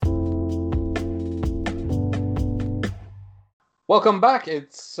Welcome back.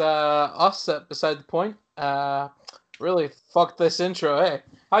 It's us at Beside the Point. Really, fuck this intro, hey.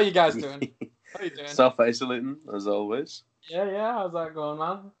 How you guys doing? How you doing? Self-isolating, as always. Yeah. How's that going,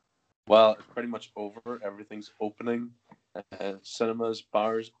 man? Well, it's pretty much over. Everything's opening. Cinemas,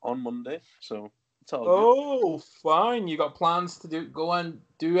 bars on Monday, so it's all good. Oh, fine. You got plans to go and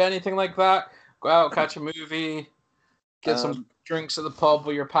do anything like that? Go out, catch a movie, get some drinks at the pub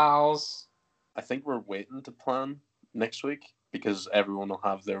with your pals. I think we're waiting to plan next week because everyone will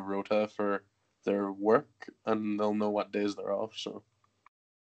have their rota for their work and they'll know what days they're off. So.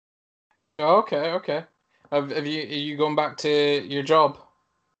 Okay. Have you? Are you going back to your job?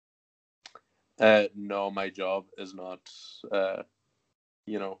 No, my job is not,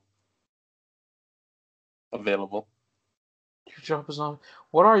 available. Your job is not.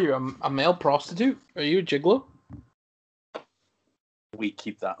 What are you? A male prostitute? Are you a gigolo? We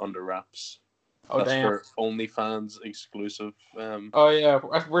keep that under wraps. Oh, That's damn. for OnlyFans exclusive. Oh yeah,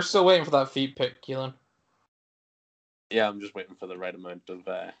 we're still waiting for that feet pic, Keelan. Yeah, I'm just waiting for the right amount of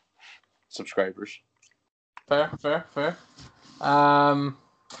subscribers. Fair. Damn.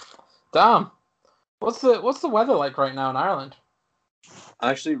 What's the weather like right now in Ireland?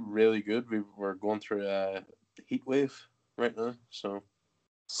 Actually, really good. We're going through a heat wave right now, so.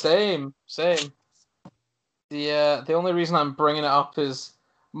 Same. The only reason I'm bringing it up is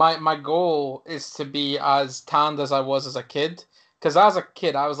my goal is to be as tanned as I was as a kid. Because as a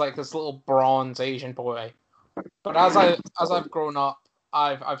kid, I was like this little bronze Asian boy. But as I've grown up,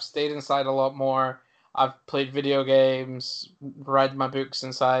 I've stayed inside a lot more. I've played video games, read my books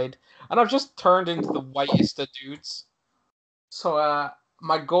inside, and I've just turned into the whitest of dudes. So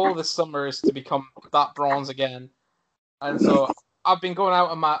my goal this summer is to become that bronze again. And so I've been going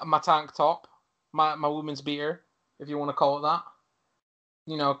out in my tank top, my woman's beater, if you want to call it that.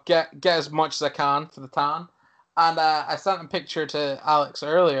 You know, get as much as I can for the tan. And I sent a picture to Alex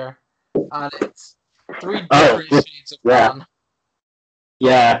earlier, and it's three different shades of tan.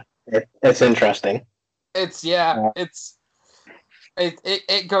 Yeah, it's interesting. It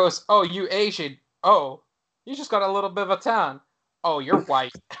goes, oh, you Asian. Oh, you just got a little bit of a tan. Oh, you're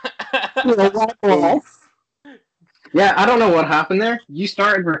white. Yeah, I don't know what happened there. You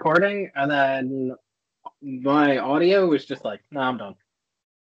started recording, and then my audio was just like, "No, I'm done."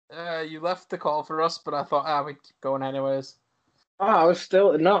 You left the call for us, but I thought, we'd keep going anyways. Oh, I was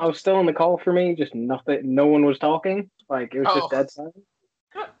still on the call for me. Just nothing. No one was talking. Like it was just dead silent.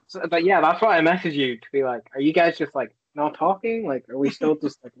 So, but yeah, that's why I messaged you to be like, "Are you guys just like not talking? Like, are we still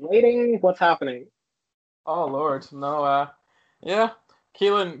just like waiting? What's happening?" Oh Lord, no. Yeah,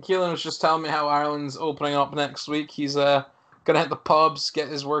 Keelan was just telling me how Ireland's opening up next week. He's gonna hit the pubs, get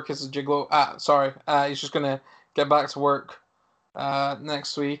his work as a gigolo. He's just gonna get back to work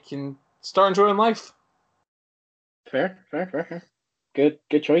next week and start enjoying life. Fair. Good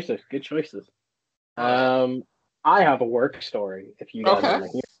choices. I have a work story. If you guys want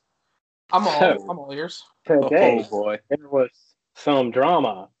to hear, I'm all ears. Today, oh boy, there was some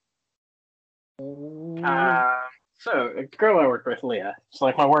drama. So a girl I work with, Leah. It's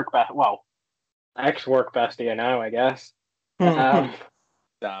like my ex-work bestie now, I guess. damn.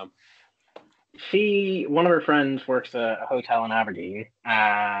 One of her friends works at a hotel in Aberdeen,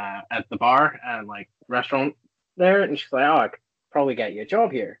 at the bar and like restaurant there, and she's like, "Oh, I could probably get you a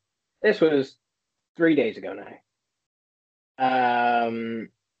job here." This was 3 days ago now.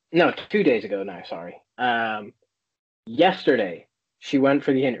 No, 2 days ago now. Sorry. Yesterday she went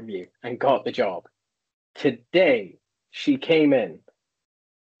for the interview and got the job. Today she came in,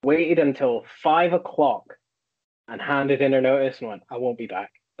 waited until 5 o'clock, and handed in her notice and went, "I won't be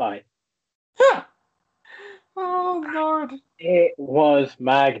back. Bye." Oh Lord! It was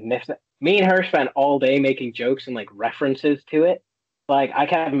magnificent. Me and her spent all day making jokes and like references to it. Like I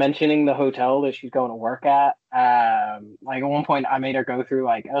kept mentioning the hotel that she's going to work at. Like at one point, I made her go through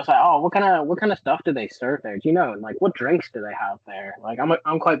like I was like, "Oh, what kind of stuff do they serve there? Do you know? And like, what drinks do they have there? Like,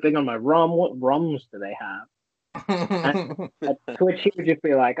 I'm quite big on my rum. What rums do they have?" To which she would just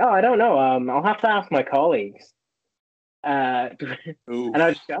be like, "Oh, I don't know. I'll have to ask my colleagues." And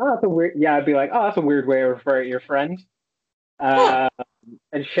I'd just go, "Oh, that's a weird." Yeah, I'd be like, "Oh, that's a weird way to refer to your friends." And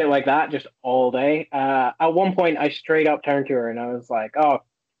shit like that, just all day. At one point, I straight up turned to her and I was like, "Oh,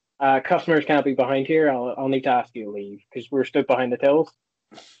 customers can't be behind here. I'll need to ask you to leave because we're stood behind the tills."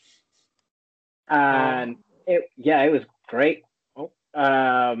 And it was great.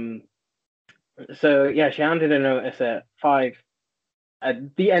 So yeah, she handed a notice at 5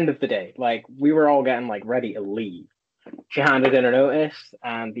 at the end of the day. Like we were all getting like ready to leave. She handed in her notice,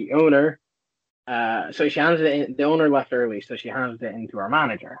 and the owner. So she handed it in. The owner left early, so she handed it in to our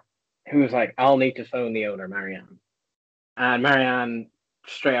manager, who was like, "I'll need to phone the owner, Marianne." And Marianne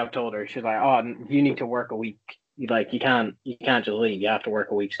straight up told her, she's like, "Oh, you need to work a week. You can't just leave. You have to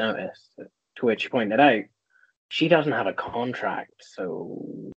work a week's notice." To which she pointed out, she doesn't have a contract,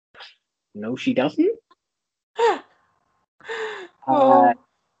 so no, she doesn't. Oh.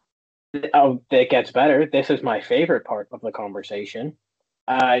 It gets better. This is my favorite part of the conversation.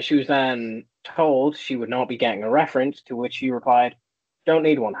 She was then told she would not be getting a reference, to which she replied, "Don't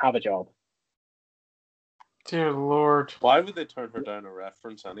need one, have a job." Dear Lord. Why would they turn her down a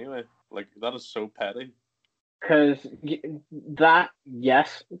reference anyway? Like, that is so petty. Because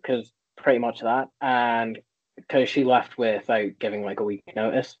yes, because pretty much that, and because she left without giving like a week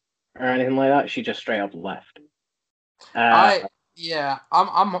notice or anything like that, she just straight up left. I'm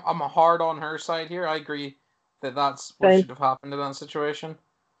hard on her side here. I agree that that's what should have happened in that situation.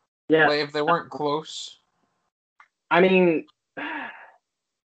 Yeah, like, if they weren't close. I mean,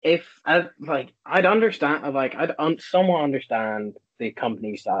 if I'd understand, I'd somewhat understand the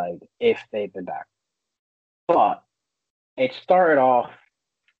company side if they did that, but it started off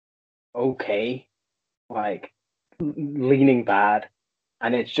okay, like leaning bad,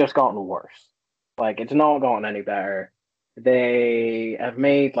 and it's just gotten worse. Like, it's not gotten any better. They have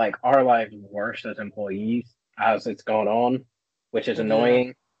made like our lives worse as employees as it's gone on, which is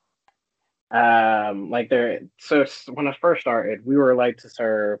annoying. Like when I first started, we were allowed to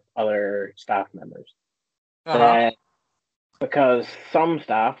serve other staff members. Because some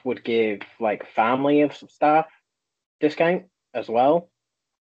staff would give like family of staff discount as well.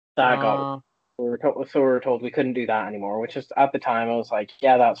 We were told we couldn't do that anymore, which is, at the time, I was like,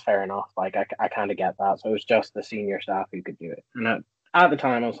 yeah, that's fair enough. Like, I kind of get that. So it was just the senior staff who could do it. And at the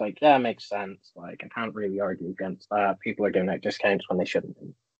time, I was like, yeah, it makes sense. Like, I can't really argue against that. People are doing out discounts when they shouldn't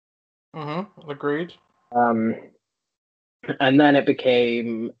be. Agreed. And then it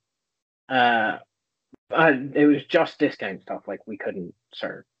became, it was just discount stuff. Like, we couldn't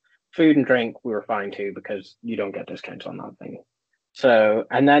serve food and drink. We were fine too, because you don't get discounts on that thing. So,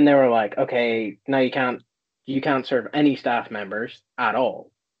 and then they were like, okay, now you can't serve any staff members at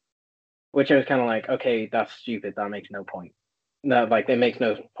all. Which I was kind of like, okay, that's stupid. That makes no point. No, like, it makes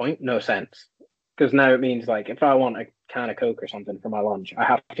no sense. Because now it means, like, if I want a can of Coke or something for my lunch, I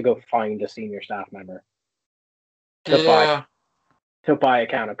have to go find a senior staff member to buy a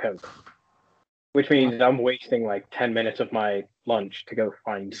can of Coke. Which means I'm wasting like 10 minutes of my lunch to go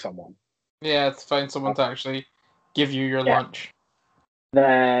find someone. Yeah, to find someone to actually give you your lunch.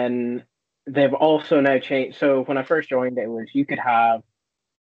 Then they've also now changed. So when I first joined, it was you could have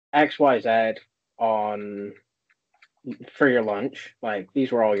XYZ on for your lunch. Like,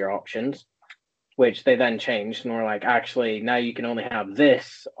 these were all your options, which they then changed and were like, actually, now you can only have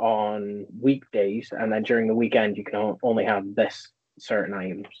this on weekdays, and then during the weekend you can only have this certain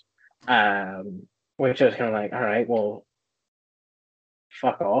items. Which I was kind of like, all right, well,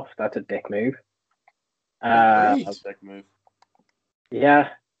 fuck off. That's a dick move. Dick move. Yeah,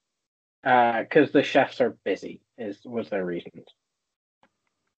 because the chefs are busy was their reasons.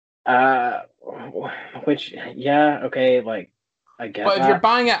 Which, yeah, okay, like, I get But that. if you're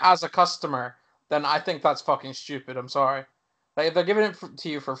buying it as a customer, then I think that's fucking stupid. I'm sorry. Like, if they're giving it to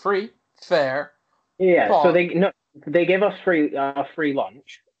you for free, fair. Yeah, but so they give us free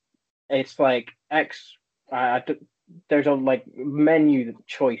lunch. It's like there's a like menu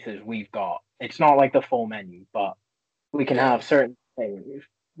choices we've got. It's not like the full menu, but we can have certain things.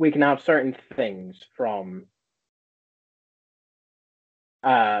 We can have certain things from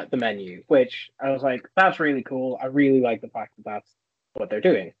the menu, which I was like, that's really cool. I really like the fact that that's what they're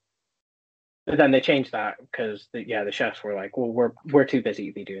doing. But then they changed that because the chefs were like, well, we're too busy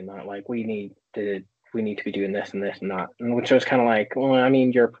to be doing that. Like, we need to be doing this and this and that. And which was kind of like, well, I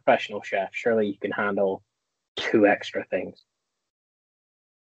mean, you're a professional chef. Surely you can handle 2 extra things.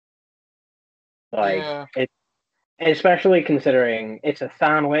 Like, especially considering it's a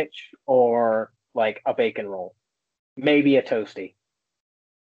sandwich or like a bacon roll, maybe a toasty.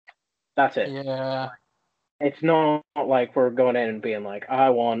 That's it. Yeah. It's not like we're going in and being like,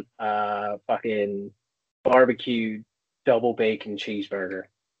 I want a fucking barbecue double bacon cheeseburger.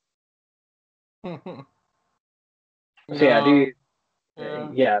 So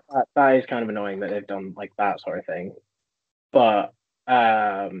yeah, that is kind of annoying that they've done like that sort of thing. But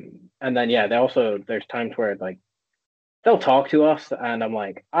and then there's times where like they'll talk to us and I'm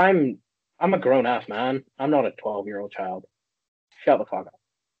like, I'm a grown ass man. I'm not a 12-year-old child. Shut the fuck up.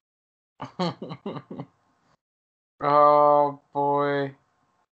 Oh boy.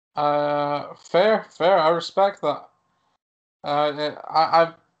 Fair. I respect that.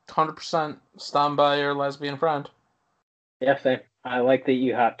 I 100% stand by your lesbian friend. Yeah, same. I like that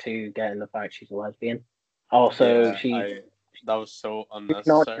you had to get in the fact she's a lesbian. Also, That was so It's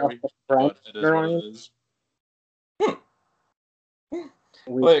not just unnecessary, a friend, but it is what it is.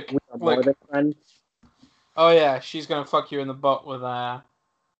 we Look, are more look. than friends. Oh yeah, she's gonna fuck you in the butt with No,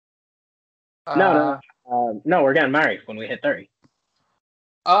 no, we're getting married when we hit 30.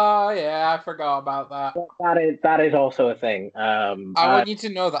 Oh yeah, I forgot about that. That is also a thing. I want you to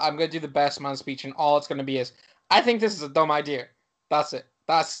know that I'm gonna do the best man speech, and all it's gonna be is, "I think this is a dumb idea." That's it.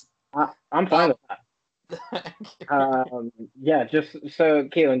 That's. I'm fine with that. Yeah, just so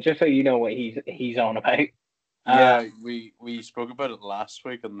Keelan, just so you know what he's on about. Yeah, we spoke about it last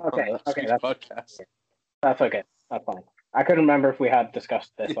week on Okay, last okay, week's podcast. that's okay. That's fine. I couldn't remember if we had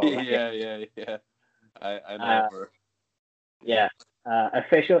discussed this already. Yeah. I know. Yeah.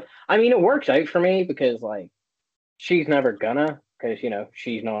 Official. I mean, it works out for me because like she's never gonna because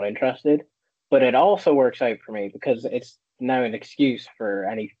she's not interested. But it also works out for me because it's now an excuse for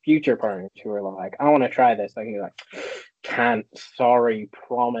any future partners who are like, I want to try this. I can be like, can't. Sorry,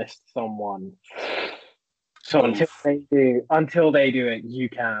 promised someone. So until they do it, you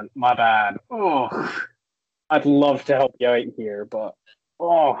can't. My bad. Oh, I'd love to help you out here, but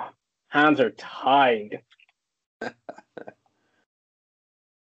hands are tied. But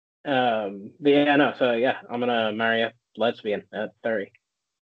yeah, no. So yeah, I'm gonna marry a lesbian at 30.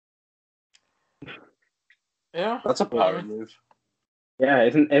 Yeah, That's a power move. Yeah,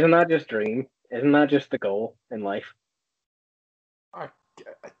 isn't that just dream? Isn't that just the goal in life? I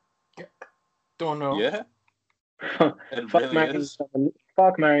don't know. Yeah, it fuck really marrying is.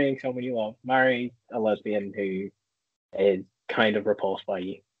 fuck marrying someone you love. Marry a lesbian who is kind of repulsed by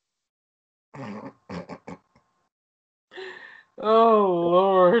you. Oh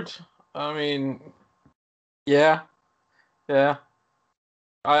Lord! I mean, yeah.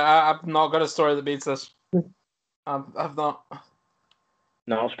 I've not got a story that beats this. I've not.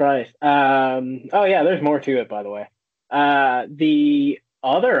 No surprise. Oh yeah, there's more to it, by the way. The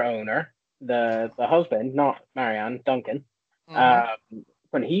other owner, the husband, not Marianne, Duncan.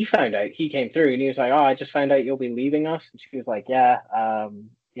 When he found out, he came through and he was like, "Oh, I just found out you'll be leaving us." And she was like, "Yeah,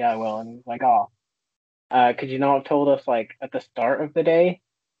 yeah, I will." And he was like, "Oh, could you not have told us like at the start of the day?"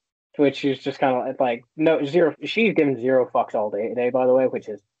 To which she's just kind of like, "No, zero." She's given zero fucks all day today, by the way, which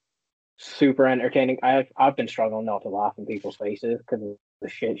is super entertaining. I've been struggling not to laugh in people's faces because of the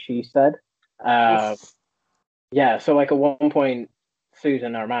shit she said. Yeah, so like at one point,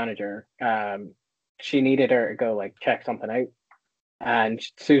 Susan, our manager, she needed her to go like check something out, and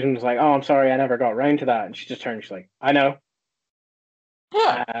Susan was like, "Oh, I'm sorry, I never got around to that." And she just turned, she's like, "I know."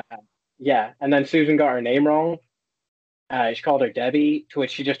 Yeah. Yeah, and then Susan got her name wrong. She called her Debbie, to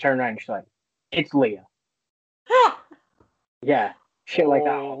which she just turned around and she's like, "It's Leah." Yeah, shit like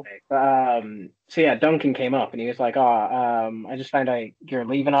that all day. So yeah, Duncan came up and he was like, I just found out you're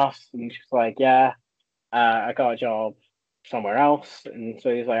leaving us." And she's like, "Yeah, I got a job somewhere else." And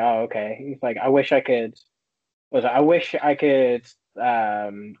so he's like, "Oh, okay." He's like, um,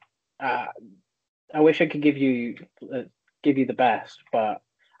 uh, I wish I could give you the best, but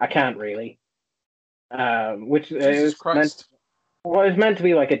I can't really." Which Jesus is meant Christ. well, it was meant to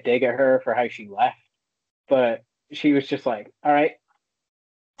be like a dig at her for how she left, but she was just like, "All right."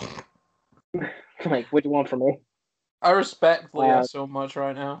 Like, what do you want from me? I respect Leah so much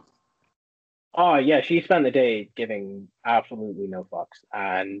right now. Oh yeah, she spent the day giving absolutely no fucks,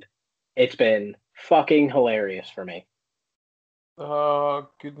 and it's been fucking hilarious for me. Oh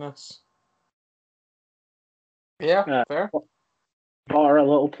goodness. Yeah, fair. Bought her a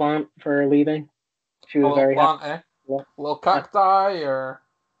little plant for her leaving. She was very plant, happy. A little cacti or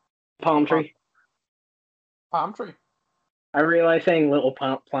Palm tree. Palm tree. I realize saying little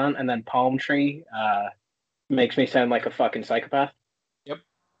plant and then palm tree makes me sound like a fucking psychopath. Yep.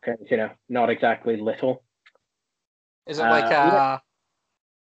 Because, not exactly little. Is it like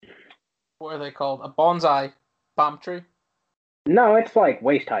what are they called? A bonsai palm tree? No, it's like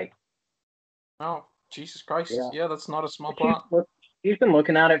waist height. Oh, Jesus Christ. Yeah, that's not a small plant. She's been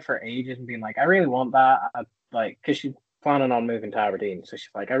looking at it for ages and being like, I really want that. Because she's planning on moving to Aberdeen. So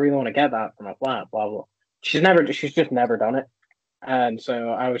she's like, I really want to get that for my flat, blah, blah. She's just never done it. And so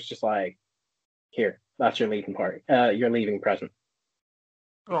I was just like, here, that's your leaving party. Your leaving present.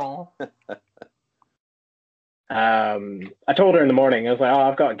 Oh. I told her in the morning, I was like, oh,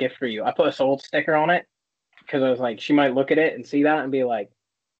 I've got a gift for you. I put a sold sticker on it because I was like, she might look at it and see that and be like,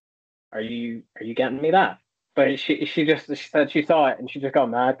 are you getting me that? But she said she saw it and she just got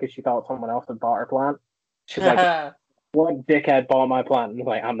mad because she thought someone else had bought her plant. She's like, what dickhead bought my plant? And I'm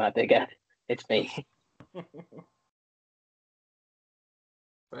like, I'm that dickhead. It's me.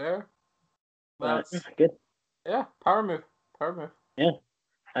 Fair. That's good. Yeah, power move. Yeah.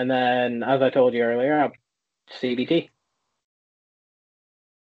 And then, as I told you earlier, CBT.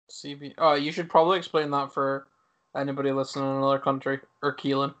 CB. Oh, you should probably explain that for anybody listening in another country or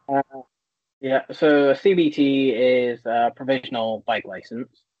Keelan. Yeah, so a CBT is a provisional bike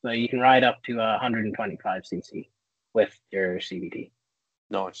license. So you can ride up to 125cc with your CBT.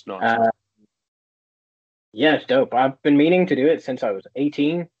 No, it's not. Yeah, it's dope. I've been meaning to do it since I was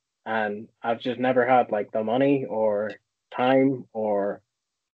 18, and I've just never had like the money or time or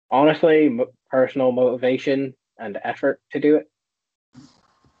honestly personal motivation and effort to do it.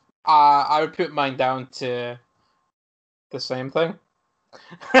 I would put mine down to the same thing.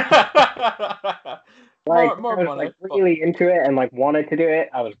 Like more I was money. like really into it and like wanted to do it.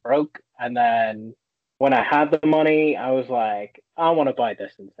 I was broke, and then when I had the money, I was like, I want to buy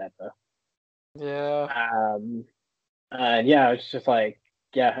this instead though. Yeah. And yeah, it's just like,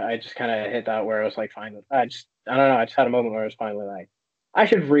 yeah, I just kind of hit that where I was like, fine. I don't know. I just had a moment where I was finally like, I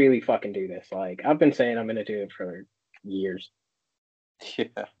should really fucking do this. Like, I've been saying I'm going to do it for years.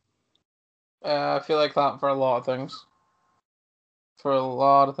 Yeah. I feel like that for a lot of things. For a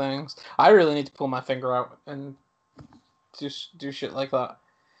lot of things. I really need to pull my finger out and do shit like that.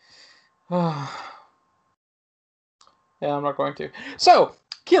 Yeah, I'm not going to. So,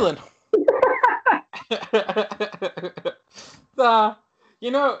 Keelan.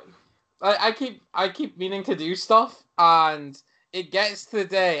 You know, I keep meaning to do stuff, and it gets to the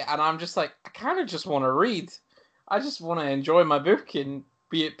day, and I'm just like, I kind of just want to read. I just want to enjoy my book and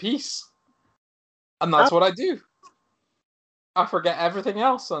be at peace, and that's what I do. I forget everything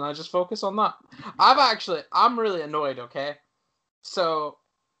else, and I just focus on that. I'm really annoyed. Okay, so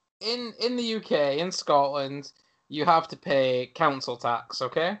in the UK, in Scotland, you have to pay council tax.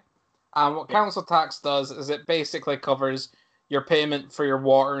 Okay. And what council tax does is it basically covers your payment for your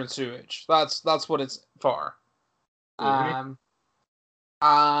water and sewage. That's what it's for. Mm-hmm.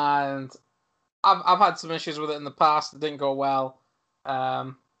 And I've had some issues with it in the past. It didn't go well.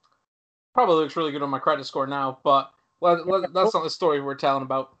 Probably looks really good on my credit score now, but that's not the story we're telling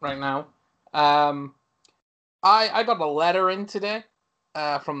about right now. I got a letter in today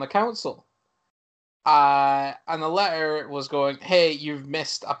from the council. And the letter was going, hey, you've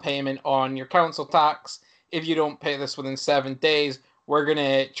missed a payment on your council tax. If you don't pay this within 7 days, we're going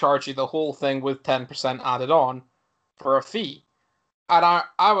to charge you the whole thing with 10% added on for a fee. And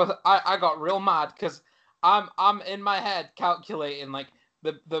I got real mad because I'm in my head calculating like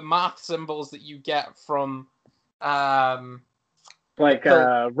the math symbols that you get from like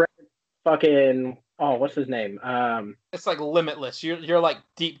fucking what's his name? It's like limitless. You're like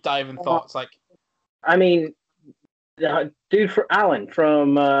deep diving thoughts like. I mean, dude, for Alan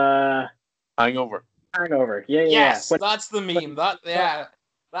from Hangover. Hangover. Yeah. Yes, that's the meme.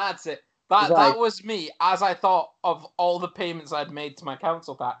 That's it. That was me as I thought of all the payments I'd made to my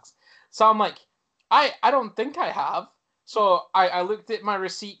council tax. So I'm like, I don't think I have. So I looked at my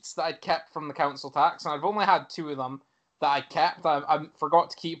receipts that I'd kept from the council tax, and I've only had 2 of them that I kept. I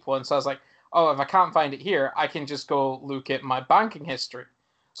forgot to keep one, so I was like, oh, if I can't find it here, I can just go look at my banking history.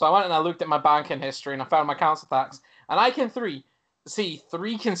 So I went and I looked at my banking history, and I found my council tax, and I can see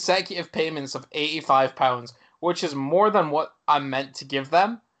 3 consecutive payments of £85, which is more than what I'm meant to give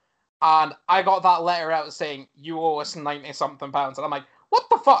them. And I got that letter out saying, you owe us 90-something pounds. And I'm like, what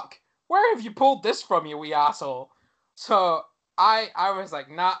the fuck? Where have you pulled this from, you wee asshole? So I was like,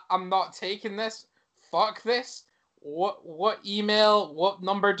 nah, I'm not taking this. Fuck this. What email, what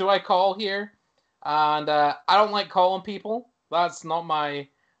number do I call here? And I don't like calling people. That's not my...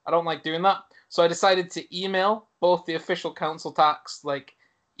 I don't like doing that. So I decided to email both the official council tax like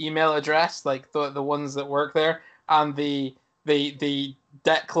email address, like the ones that work there, and the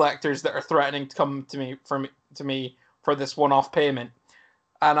debt collectors that are threatening to come to me for this one-off payment.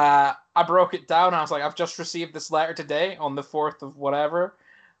 And I broke it down. I was like, I've just received this letter today on the 4th of whatever.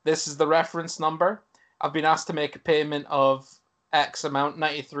 This is the reference number. I've been asked to make a payment of X amount,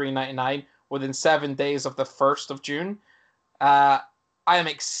 $93.99, within 7 days of the 1st of June. I am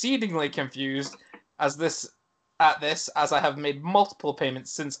exceedingly confused as I have made multiple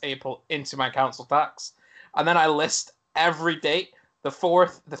payments since April into my council tax. And then I list every date, the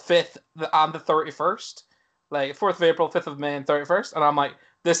 4th, the 5th, and the 31st. Like 4th of April, 5th of May, and 31st. And I'm like,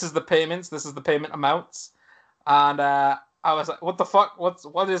 this is the payments, this is the payment amounts. And I was like, what the fuck?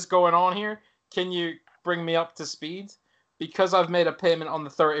 What is going on here? Can you bring me up to speed? Because I've made a payment on the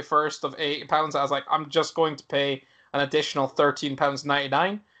 31st of £80, I was like, I'm just going to pay an additional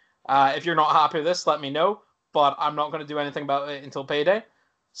 £13.99. If you're not happy with this, let me know. But I'm not going to do anything about it until payday.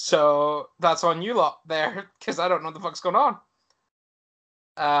 So that's on you lot there, because I don't know what the fuck's going on.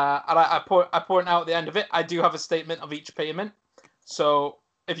 And I point out at the end of it, I do have a statement of each payment. So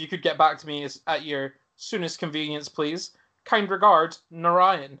if you could get back to me at your soonest convenience, please. Kind regards,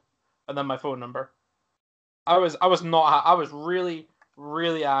 Narayan. and then my phone number. I was really,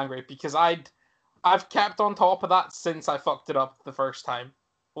 really angry because I've kept on top of that since I fucked it up the first time.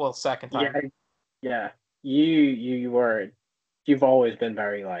 Well, second time. Yeah. You've always been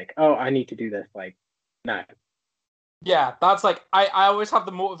very like, oh, I need to do this. Like, no. Yeah, that's like I always have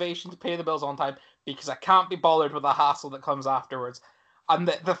the motivation to pay the bills on time because I can't be bothered with the hassle that comes afterwards. And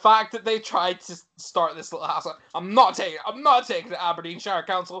the fact that they tried to start this little hassle, I'm not taking the Aberdeen Shire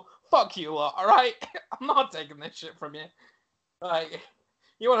Council. Fuck you lot, alright? I'm not taking this shit from you. Like,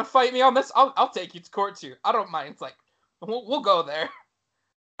 you want to fight me on this? I'll take you to court too. I don't mind. It's like, we'll go there.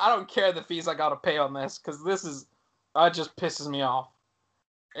 I don't care the fees I gotta pay on this because that just pisses me off.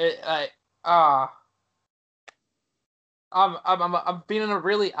 I've been in a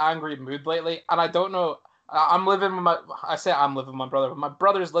really angry mood lately, and I don't know. I'm living with I say I'm living with my brother, but my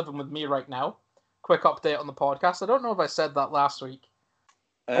brother's living with me right now. Quick update on the podcast. I don't know if I said that last week.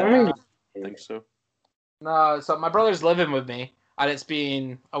 I think so. No, so my brother's living with me, and it's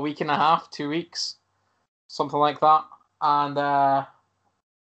been a week and a half, 2 weeks, something like that. And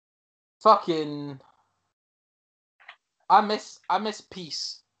fucking, I miss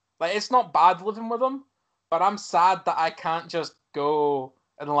peace. Like, it's not bad living with him, but I'm sad that I can't just go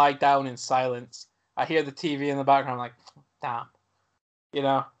and lie down in silence. I hear the TV in the background, I'm like, damn. You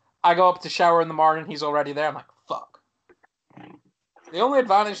know, I go up to shower in the morning, he's already there. I'm like, fuck. The only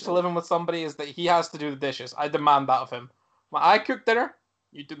advantage to living with somebody is that he has to do the dishes. I demand that of him. When I cook dinner,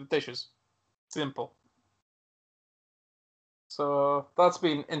 you do the dishes. Simple. So that's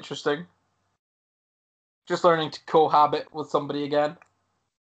been interesting. Just learning to cohabit with somebody again.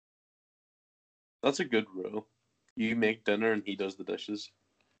 That's a good rule. You make dinner and he does the dishes.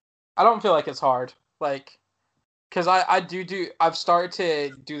 I don't feel like it's hard. Like, because I've started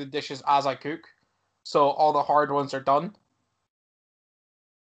to do the dishes as I cook. So all the hard ones are done.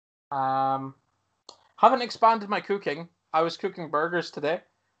 Haven't expanded my cooking. I was cooking burgers today.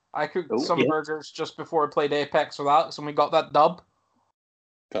 I cooked some burgers just before I played Apex with Alex, and we got that dub.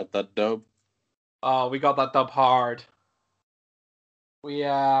 Got that dub. Oh, we got that dub hard.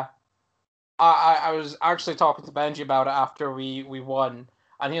 I was actually talking to Benji about it after we won,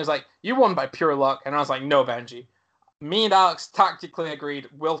 and he was like, "You won by pure luck," and I was like, "No, Benji. Me and Alex tactically agreed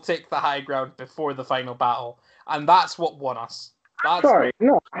we'll take the high ground before the final battle, and that's what won us."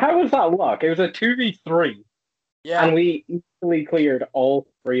 No. How was that luck? It was a 2v3. Yeah. And we easily cleared all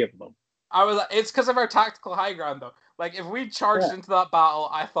three of them. It's because of our tactical high ground, though. Like, if we charged into that battle,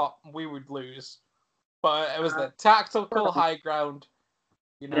 I thought we would lose. But it was the tactical high ground.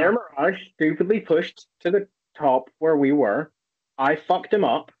 You know? Their Mirage stupidly pushed to the top where we were. I fucked him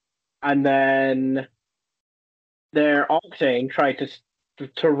up. And then their Octane tried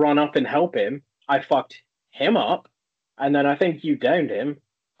to run up and help him. I fucked him up. And then I think you downed him.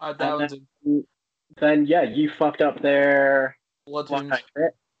 I downed him. Then, yeah, you fucked up their Bloodhound.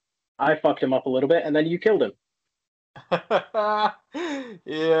 I fucked him up a little bit, and then you killed him. Yeah,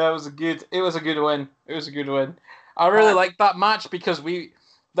 it was a good win. It was a good win. I really liked that match because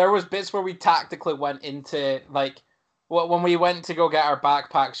there was bits where we tactically went into, like, when we went to go get our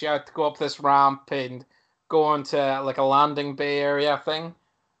backpacks, you had to go up this ramp and go into like a landing bay area thing.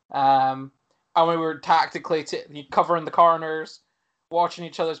 And we were tactically covering the corners, watching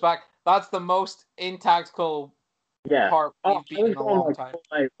each other's back. That's the most intactical part we've been in a long time.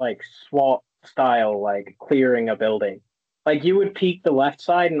 Like SWAT style, like clearing a building. Like, you would peek the left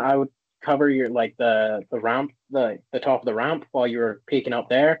side, and I would cover your the ramp, the top of the ramp while you were peeking up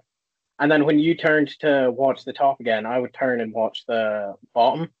there. And then when you turned to watch the top again, I would turn and watch the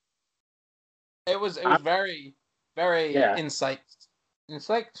bottom. It was very, very in sync. It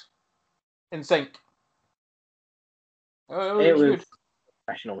was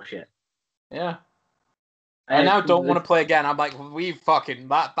professional shit. Yeah. I now don't want to play again. I'm like, we fucking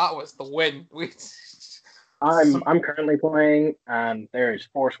that was the win. I'm currently playing, and there's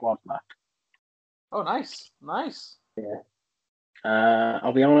 4 squads left. Oh, nice. Yeah.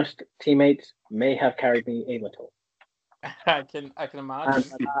 I'll be honest, teammates may have carried me a little. I can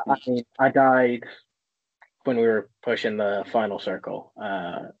imagine. I died when we were pushing the final circle.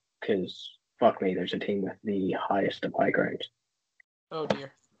 Because fuck me, there's a team with the highest of high ground. Oh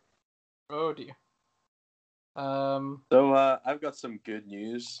dear. So I've got some good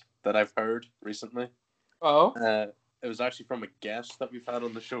news that I've heard recently. Oh. It was actually from a guest that we've had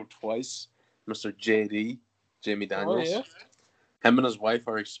on the show twice, Mr. JD, Jamie Daniels. Oh, yeah. Him and his wife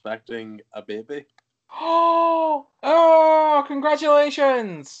are expecting a baby. Oh,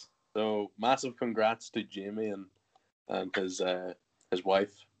 congratulations! So massive congrats to Jamie and his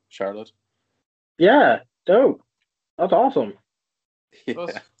wife, Charlotte. Yeah, dope. That's awesome.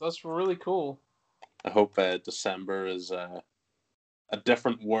 Yeah. That's really cool. I hope December is a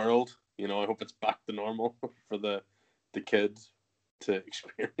different world. You know, I hope it's back to normal for the kid to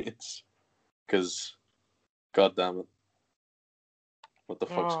experience. Because, god damn it, what the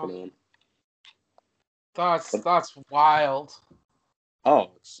fuck's Oh, going on? that's wild.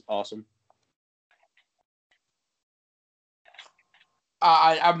 Oh, it's awesome.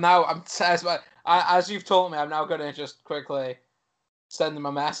 As you've told me, I'm now going to just quickly send them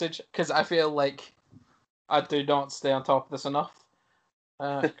a message because I feel like I do not stay on top of this enough.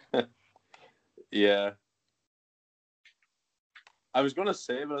 Yeah. I was going to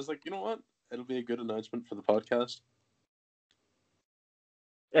say, but I was like, you know what? It'll be a good announcement for the podcast.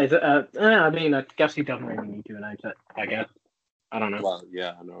 Is it, I mean, I guess he doesn't really need to announce it, I guess. I don't know. Well,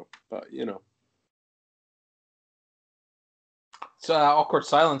 yeah, I know. But, you know. It's awkward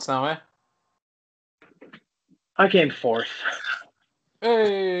silence now, eh? I came fourth.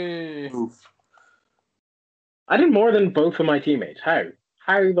 Hey! Oof. I did more than both of my teammates. How?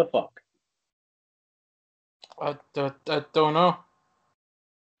 How the fuck? I don't know.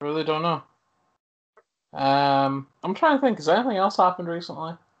 I really don't know. I'm trying to think. Has anything else happened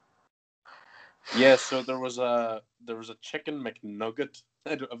recently? Yeah, so there was a chicken McNugget.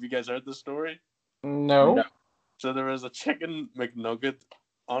 Have you guys heard this story? No. No. So there was a chicken McNugget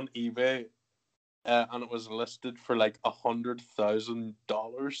on eBay, and it was listed for like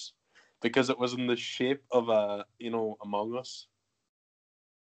 $100,000 because it was in the shape of Among Us.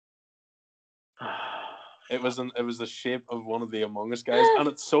 It was the shape of one of the Among Us guys, and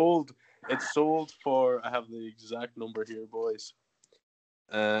it sold for, I have the exact number here, boys.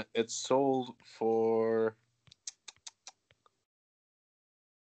 It sold for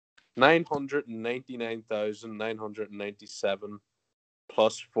 $999,997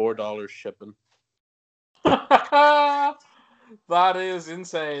 plus $4 shipping. That is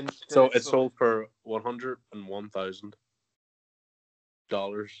insane. So it sold for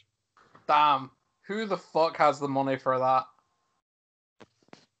 $101,000. Damn. Who the fuck has the money for that?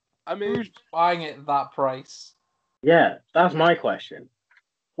 I mean, Who's buying it at that price? Yeah, that's my question.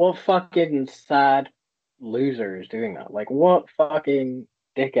 What fucking sad loser is doing that? Like, what fucking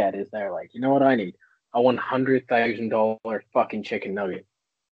dickhead is there? Like, you know what I need? A $100,000 fucking chicken nugget.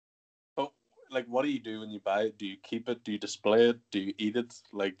 but like, what do you do when you buy it? Do you keep it? Do you display it? Do you eat it?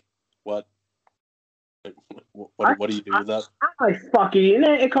 Like, what? Like, what do you do with that? I fucking eating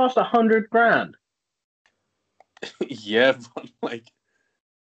it. It cost $100,000. Yeah, but like,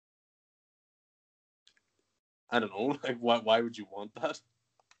 I don't know. Like, why would you want that?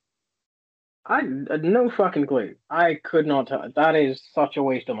 I no fucking clue. I could not tell. That is such a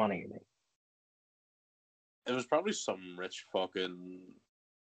waste of money. It was probably some rich fucking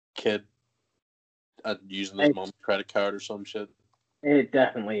kid using his mom's credit card or some shit. It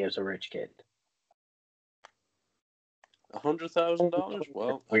definitely is a rich kid. $100,000?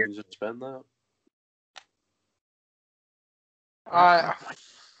 Well, I can just spend that. I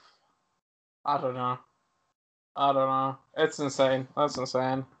don't know. I don't know. It's insane. That's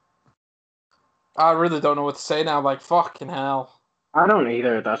insane. I really don't know what to say now. Like, fucking hell. I don't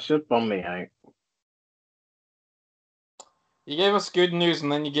either. That's just bummed me out. You gave us good news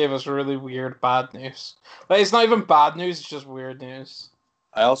and then you gave us really weird bad news. Like, it's not even bad news, it's just weird news.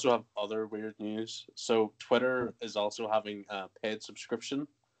 I also have other weird news. So Twitter is also having a paid subscription.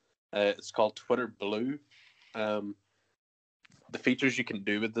 It's called Twitter Blue. The features you can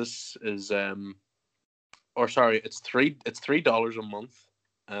do with this is it's $3 a month.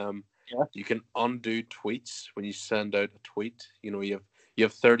 Yeah. You can undo tweets when you send out a tweet. You know, you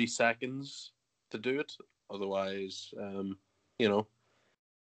have 30 seconds to do it. Otherwise, you know.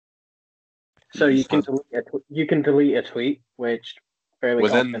 So you can delete a tweet, which fairly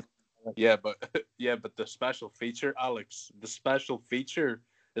often. Yeah, but the special feature, Alex, the special feature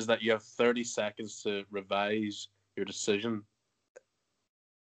is that you have 30 seconds to revise your decision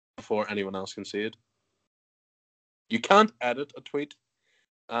before anyone else can see it. You can't edit a tweet.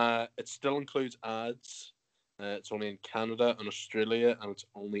 It still includes ads. It's only in Canada and Australia, and it's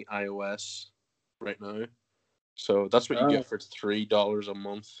only iOS right now. So that's what you get for $3 a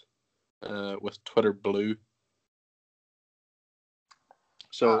month with Twitter Blue.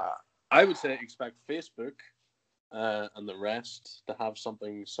 So I would say expect Facebook and the rest to have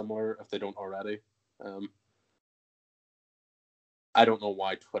something similar if they don't already. I don't know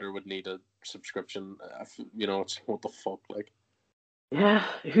why Twitter would need a subscription. It's what the fuck, like. Yeah,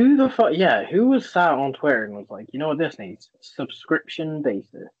 who the fuck? Yeah, who was sat on Twitter and was like, you know what this needs? Subscription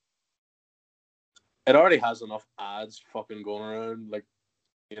basis. It already has enough ads fucking going around, like,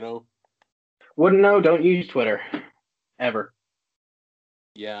 you know. Wouldn't know. Don't use Twitter, ever.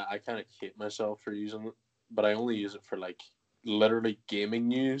 Yeah, I kind of hate myself for using it, but I only use it for like literally gaming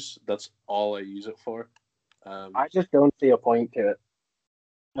news. That's all I use it for. I just don't see a point to it.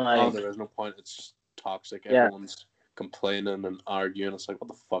 Like, There is no point. It's just toxic. yeah, Everyone's complaining and arguing. It's like, what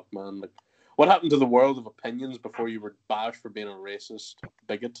the fuck, man? Like, what happened to the world of opinions before you were bashed for being a racist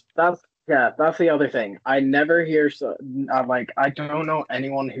bigot? that's the other thing. I never hear I don't know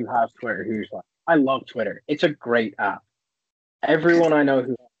anyone who has Twitter who's like, I love Twitter. It's a great app. Everyone I know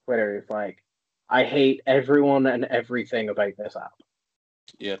who has Twitter is like, I hate everyone and everything about this app.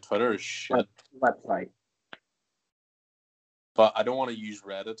 Yeah, Twitter is shit. Website. But I don't want to use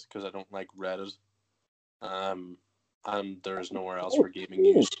Reddit because I don't like Reddit. And there is nowhere else for gaming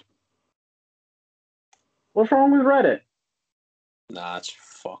news. What's wrong with Reddit? Nah, it's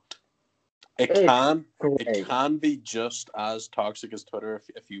fucked. It's It can be just as toxic as Twitter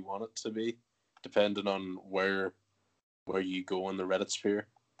if you want it to be, depending on where you go in the Reddit sphere.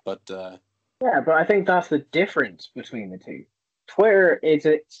 But yeah, but I think that's the difference between the two. Twitter is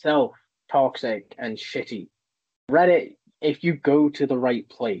itself toxic and shitty. Reddit, if you go to the right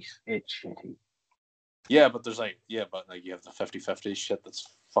place, it's shitty. yeah, but you have the 50-50 shit that's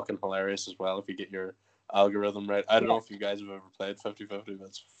fucking hilarious as well if you get your algorithm right. I don't know if you guys have ever played 50-50.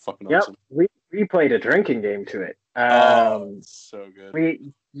 That's fucking awesome. We played a drinking game to it. It's so good.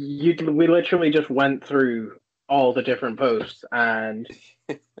 We literally just went through all the different posts, and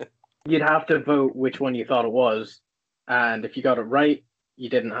you'd have to vote which one you thought it was. And if you got it right, you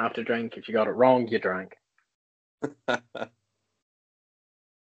didn't have to drink. If you got it wrong, you drank.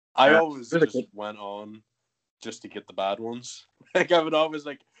 I always just went on just to get the bad ones. Like I would always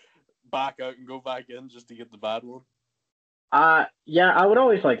like back out and go back in just to get the bad one. Yeah, I would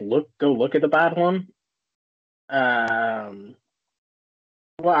always like go look at the bad one. Well,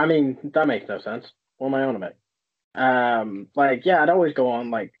 I mean that makes no sense. What am I on about? Yeah, I'd always go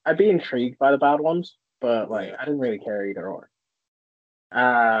on. Like, I'd be intrigued by the bad ones, but I didn't really care either or.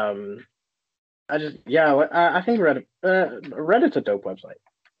 I think Reddit's a dope website.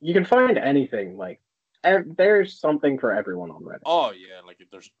 You can find anything. There's something for everyone on Reddit. Oh yeah, like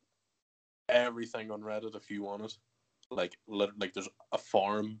there's everything on Reddit if you want it. Like there's a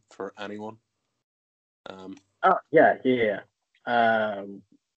forum for anyone. Oh yeah.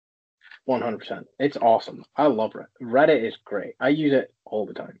 100%. It's awesome. I love Reddit. Reddit is great. I use it all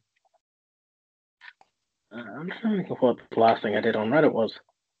the time. I'm trying to think of what the last thing I did on Reddit was.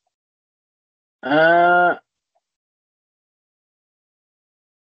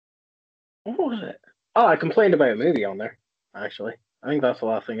 What was it? Oh, I complained about a movie on there, actually. I think that's the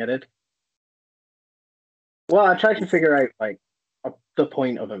last thing I did. Well, I tried to figure out, the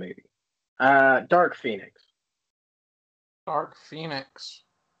point of a movie. Dark Phoenix. Dark Phoenix.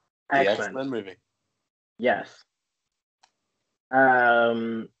 The X-Men movie. Yes.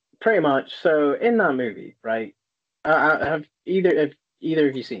 Pretty much. So in that movie, right? Have either of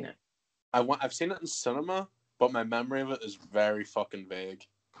you seen it? I've seen it in cinema, but my memory of it is very fucking vague.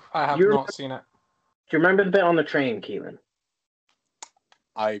 I have not seen it. Do you remember the bit on the train, Keelan?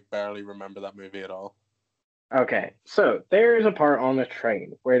 I barely remember that movie at all. Okay, so there's a part on the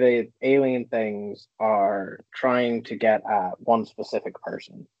train where the alien things are trying to get at one specific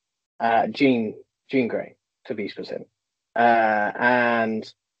person, Jean Grey, to be specific.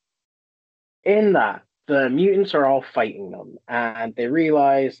 And in that, the mutants are all fighting them, and they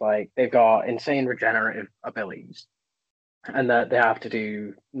realize they've got insane regenerative abilities, and that they have to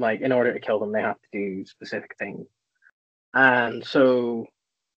do in order to kill them, they have to do specific things. And so,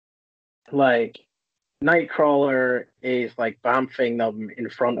 Nightcrawler is bamfing them in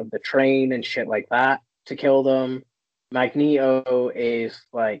front of the train and shit like that to kill them. Magneto is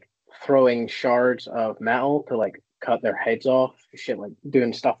throwing shards of metal to cut their heads off, shit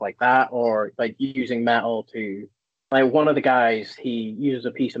doing stuff like that, or using metal to one of the guys, he uses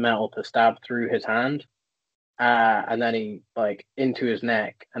a piece of metal to stab through his hand, and then he into his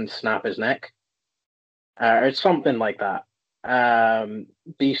neck and snap his neck, or something like that.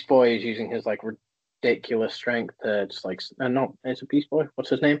 Beast Boy is using his ridiculous strength to just no, it's a Beast Boy.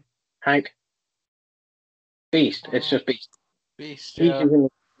 What's his name? Hank. Beast. It's just Beast. Beast.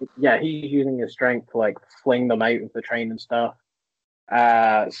 Yeah. He's using his strength to fling them out of the train and stuff.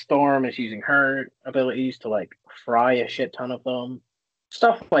 Storm is using her abilities to fry a shit ton of them,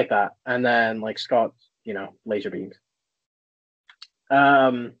 stuff like that. And then Scott's, laser beams.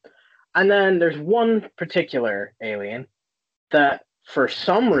 And then there's one particular alien that for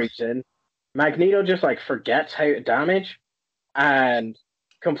some reason Magneto just forgets how to damage and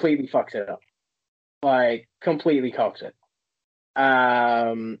completely fucks it up. Completely cocks it.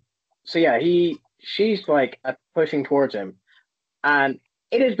 So yeah, she's pushing towards him, and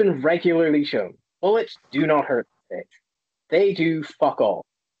It has been regularly shown. Bullets do not hurt the bitch. They do fuck all.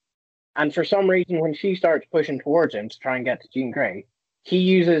 And for some reason, when she starts pushing towards him to try and get to Jean Grey, he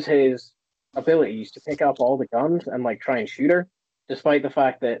uses his abilities to pick up all the guns and like try and shoot her, despite the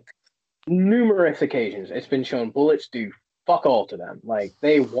fact that numerous occasions it's been shown bullets do fuck all to them. Like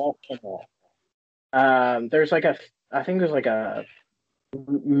they walk them off. There's like I think there's like a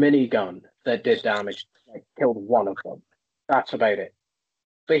mini gun that did damage, like killed one of them. That's about it.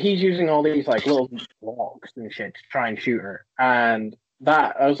 But he's using all these like little blocks and shit to try and shoot her, and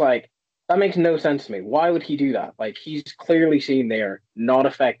that I was like, that makes no sense to me. Why would he do that? Like he's clearly seen they are not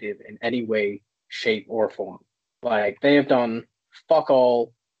effective in any way, shape, or form. Like they have done fuck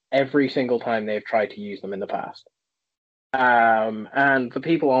all every single time they've tried to use them in the past. And the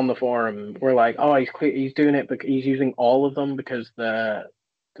people on the forum were like, "Oh, he's doing it because he's using all of them because the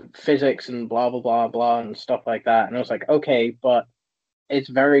physics and blah blah blah blah and stuff like that." And I was like, "Okay, but it's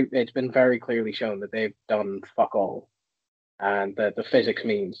been very clearly shown that they've done fuck all, and that the physics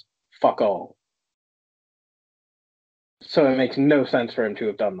means fuck all. So it makes no sense for him to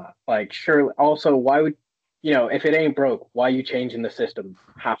have done that. Like, surely, also, why would if it ain't broke, why are you changing the system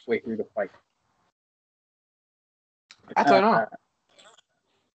halfway through the fight?" I don't know.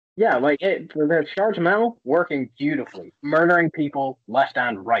 Yeah, like the charge Mel working beautifully, murdering people left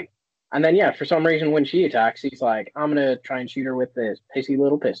and right. And then for some reason when she attacks, he's like, "I'm gonna try and shoot her with this pissy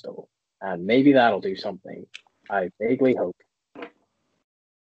little pistol, and maybe that'll do something." I vaguely hope.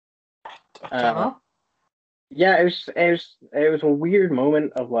 I don't know. Yeah, it was a weird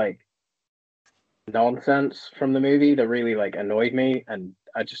moment of like nonsense from the movie that really like annoyed me, and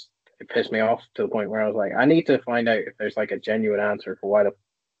it pissed me off to the point where I was like, I need to find out if there's like a genuine answer for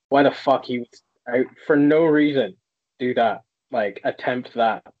why the fuck he was out for no reason do that, like attempt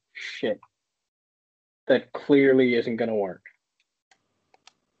that shit that clearly isn't gonna work.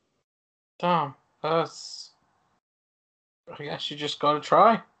 Damn, I guess you just gotta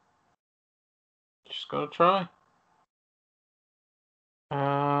try. Just gotta try.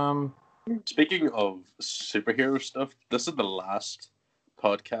 Speaking of superhero stuff, this is the last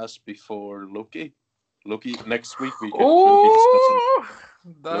podcast before Loki. Loki next week we could be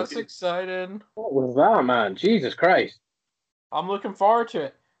discussing. That's Loki. exciting. What was that, man? Jesus Christ! I'm looking forward to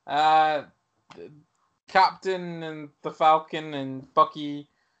it. Captain and the Falcon and Bucky.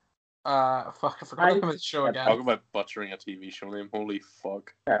 Fuck, I forgot the name of the show again. Talk about butchering a TV show name. Holy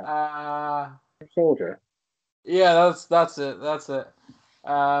fuck. Soldier. Yeah, that's it. That's it.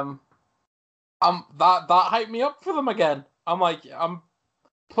 That hyped me up for them again.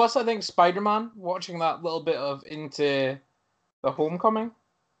 Plus I think Spider-Man, watching that little bit of Into the Homecoming.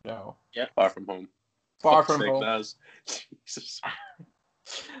 No. Yeah. Far From Home. Far From Home. Jesus.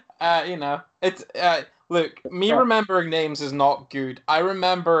 It's look, me remembering names is not good. I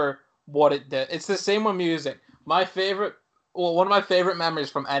remember what it did. It's the same with music. One of my favorite memories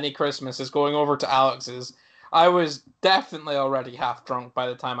from any Christmas is going over to Alex's. I was definitely already half drunk by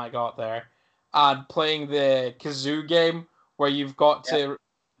the time I got there, and playing the kazoo game where you've got to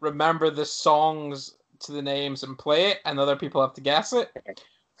remember the songs to the names and play it, and other people have to guess it.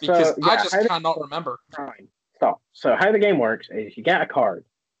 Because I just cannot remember. So how the game works is you get a card,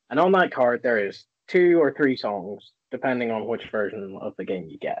 and on that card there is 2 or 3 songs, depending on which version of the game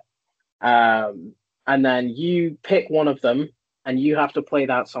you get. And then you pick one of them, and you have to play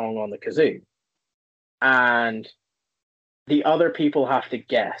that song on the kazoo. And the other people have to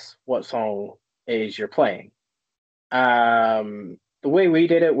guess what song is you're playing. The way we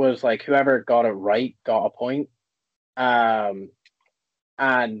did it was like whoever got it right got a point. And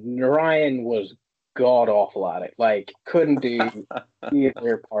Ryan was god awful at it. Like couldn't do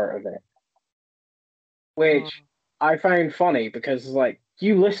either part of it. Which I find funny because like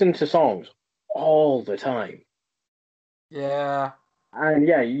you listen to songs all the time. Yeah. And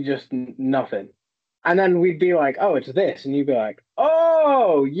you just nothing. And then we'd be like, "Oh, it's this," and you'd be like,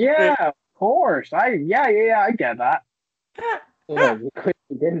 "Oh, yeah, of course. I get that." Like,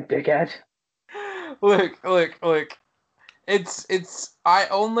 you didn't, dickhead. Look. It's. I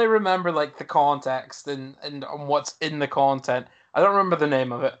only remember like the context and what's in the content. I don't remember the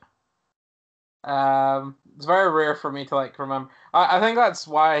name of it. It's very rare for me to like remember. I think that's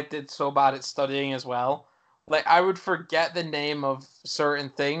why I did so bad at studying as well. Like I would forget the name of certain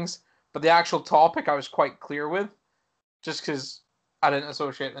things, but the actual topic I was quite clear with, just because I didn't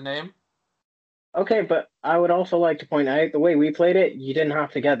associate the name. Okay, but I would also like to point out the way we played it, you didn't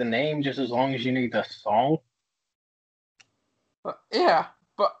have to get the name just as long as you knew the song. But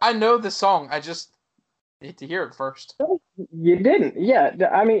I know the song. I just need to hear it first. You didn't. Yeah,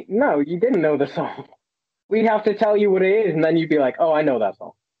 I mean, no, you didn't know the song. we'd have to tell you what it is, and then you'd be like, "Oh, I know that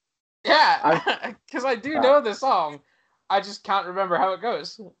song." Yeah, because I do know the song. I just can't remember how it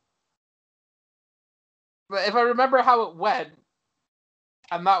goes. But if I remember how it went,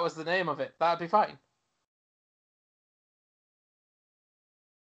 and that was the name of it, that'd be fine.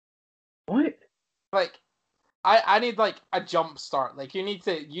 What? Like, I need like a jump start. Like you need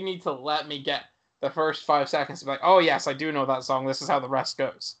to let me get the first 5 seconds to be like, oh yes, I do know that song. This is how the rest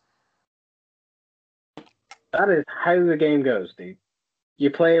goes. That is how the game goes, dude.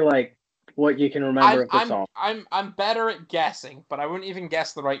 You play like what you can remember of the song. I'm better at guessing, but I wouldn't even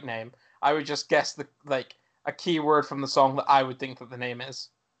guess the right name. I would just guess the like a keyword from the song that I would think that the name is.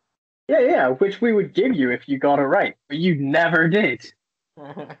 Yeah, which we would give you if you got it right, but you never did.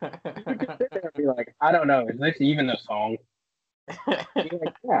 You could sit there and be like, I don't know, is this even a song? You're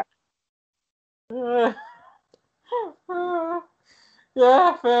like, yeah.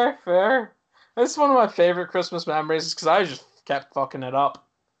 Yeah, fair. It's one of my favorite Christmas memories because I just kept fucking it up.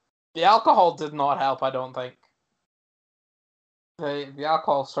 The alcohol did not help, I don't think. The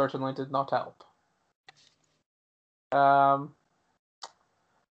alcohol certainly did not help. I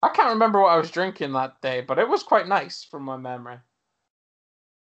can't remember what I was drinking that day, but it was quite nice from my memory.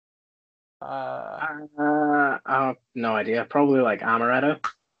 No idea. Probably like amaretto.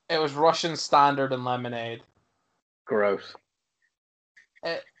 It was Russian Standard and lemonade. Gross.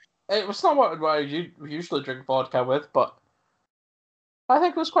 It was not what I usually drink vodka with, but I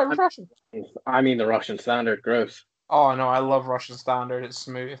think it was quite refreshing. I mean, the Russian Standard, gross. Oh no, I love Russian Standard. It's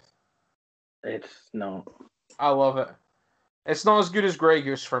smooth. It's no. I love it. It's not as good as Grey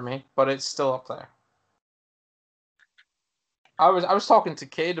Goose for me, but it's still up there. I was talking to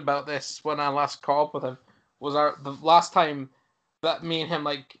Cade about this when I last caught up with him. Was the last time that me and him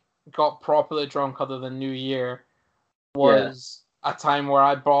like got properly drunk other than New Year was a time where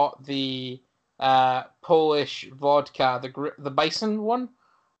I bought the Polish vodka, the Bison one.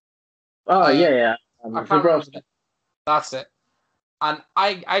 Oh yeah. I can't remember. That's it. And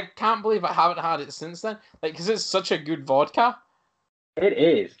I can't believe I haven't had it since then. Like, because it's such a good vodka. It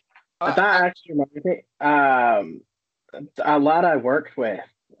is. That actually reminds me. A lad I worked with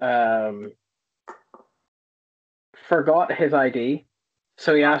forgot his ID,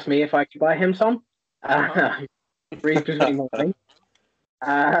 so he asked me if I could buy him some. Between morning.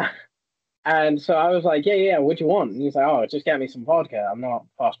 And so I was like, yeah, what do you want? And he's like, oh, just get me some vodka. I'm not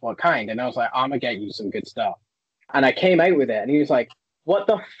fussed what kind. And I was like, I'm gonna get you some good stuff. And I came out with it, and he was like, what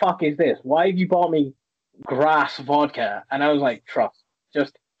the fuck is this? Why have you bought me grass vodka? And I was like,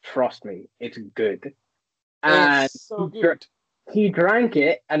 just trust me, it's good. And it's so good. He drank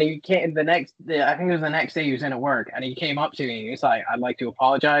it, and he came I think it was the next day he was in at work, and he came up to me, and he was like, I'd like to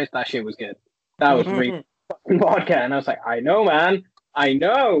apologize. That shit was good. That was really fucking vodka. And I was like, I know, man. I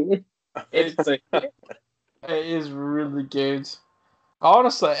know. It is really good.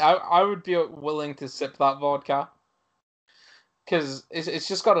 Honestly, I would be willing to sip that vodka because it's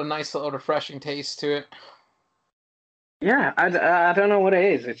just got a nice little refreshing taste to it. Yeah, I don't know what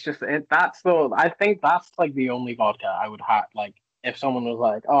it is. It's just I think that's like the only vodka I would have. Like, if someone was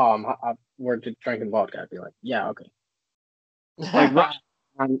like, "Oh, we're just drinking vodka," I'd be like, "Yeah, okay."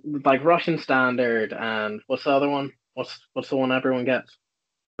 Like Russian Standard, and what's the other one? What's the one everyone gets?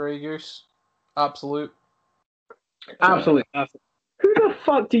 Grey Goose, Absolute. Absolute. Who the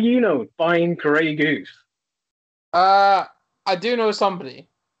fuck do you know buying Grey Goose? I do know somebody.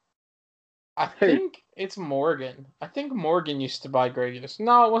 I think it's Morgan. I think Morgan used to buy Grey Goose.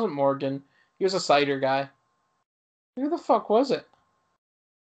 No, it wasn't Morgan. He was a cider guy. Who the fuck was it?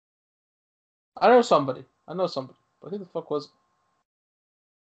 I know somebody, but who the fuck was it?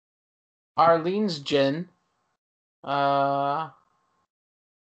 Arlene's gin. It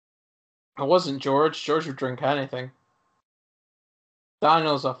wasn't George. George would drink anything.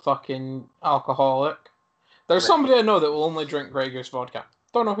 Daniel's a fucking alcoholic. There's somebody I know that will only drink Grey Goose vodka.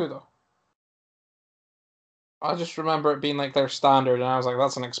 Don't know who though. I just remember it being like their standard, and I was like,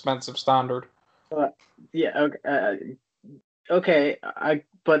 "That's an expensive standard." Yeah. Okay.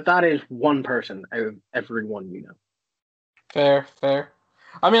 But that is one person out of everyone you know. Fair.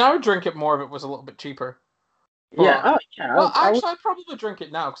 I mean, I would drink it more if it was a little bit cheaper. But, yeah. Oh, yeah. Well, actually, I'd probably drink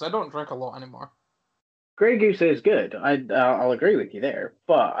it now because I don't drink a lot anymore. Grey Goose is good. I'll agree with you there,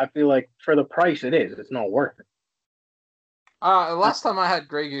 but I feel like for the price it's not worth it. Last time I had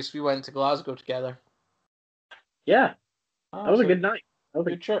Grey Goose, we went to Glasgow together. Yeah, that was a good night.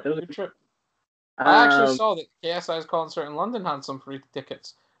 Good trip. I actually saw that KSI's concert in London had some free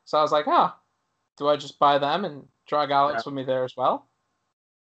tickets, so I was like, do I just buy them and drag Alex with me there as well?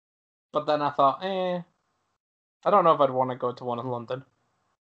 But then I thought, I don't know if I'd want to go to one in London.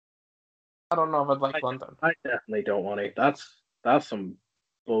 I don't know if I'd like London. I definitely don't want to. That's some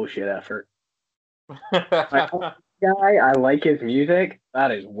bullshit effort. Like, guy, I like his music.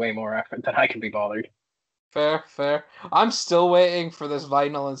 That is way more effort than I can be bothered. Fair. I'm still waiting for this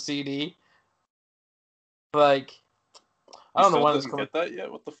vinyl and CD. Like, I don't know when it's coming. Get that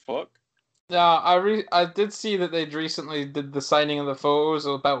yet? What the fuck? Yeah, I did see that they'd recently did the signing of the photos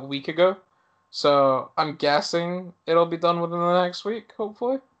about a week ago, so I'm guessing it'll be done within the next week.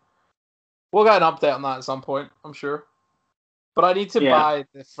 Hopefully, we'll get an update on that at some point. I'm sure, but I need to buy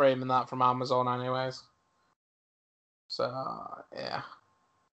the frame and that from Amazon anyways. So yeah,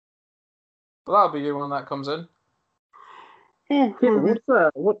 but that'll be good when that comes in.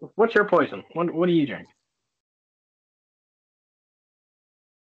 What's your poison? What do you drink?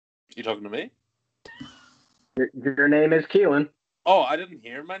 You talking to me? Your name is Keelan. Oh, I didn't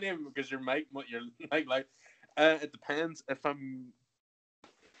hear my name because your mic like. It depends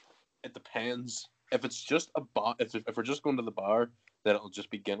It depends if it's just a bar. If we're just going to the bar, then it'll just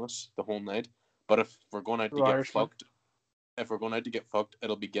be Guinness the whole night. But if we're going out to get fucked,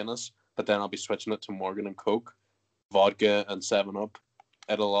 it'll be Guinness. But then I'll be switching it to Morgan and Coke, vodka and 7-Up.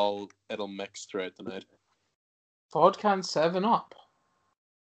 It'll mix throughout the night. Vodka and 7-Up.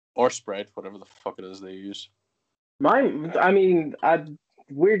 Or Sprite, whatever the fuck it is they use. Weird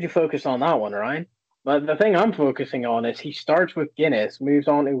you focus on that one, Ryan. But the thing I'm focusing on is he starts with Guinness, moves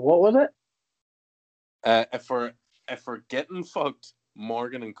on to what was it? If we're getting fucked,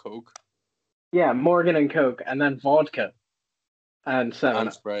 Morgan and Coke. Yeah, Morgan and Coke, and then vodka and 7-Up.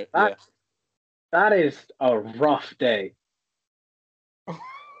 And Sprite. Yeah. That is a rough day.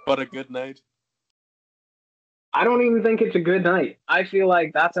 But a good night. I don't even think it's a good night. I feel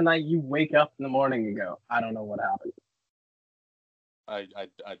like that's a night you wake up in the morning and go, I don't know what happened. I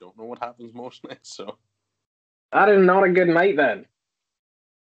don't know what happens most nights, so. That is not a good night then.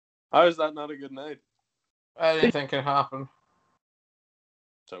 How is that not a good night? Anything can happen.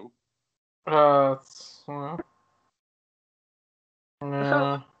 So? By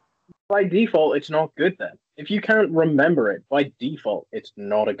default, it's not good then. If you can't remember it, by default, it's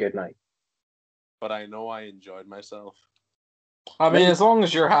not a good night. But I know I enjoyed myself. I mean, as long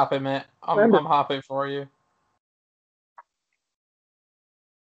as you're happy, mate, I'm happy for you.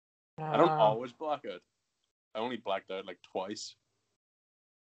 I don't always black out. I only blacked out like twice.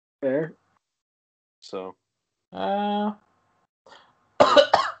 Fair. So. Pardon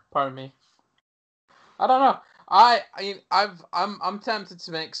me. I don't know. I'm tempted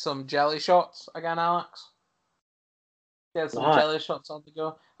to make some jelly shots again, Alex. Get some jelly shots on the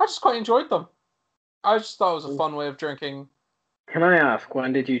go. I just quite enjoyed them. I just thought it was a fun way of drinking. Can I ask,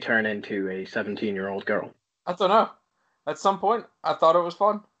 when did you turn into a 17-year-old girl? I don't know. At some point, I thought it was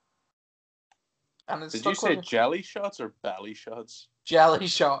fun. And did you say jelly shots or belly shots? Jelly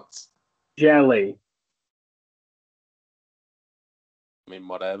shots. Jelly. I mean,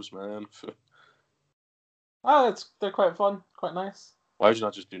 whatevs, man. They're quite fun, quite nice. Why would you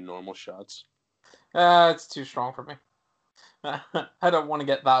not just do normal shots? It's too strong for me. I don't want to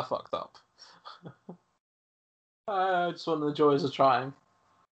get that fucked up. I just want the joys of trying.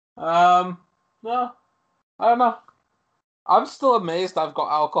 No, I don't know. I'm still amazed I've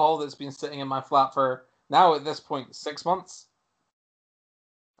got alcohol that's been sitting in my flat for, now at this point, 6 months.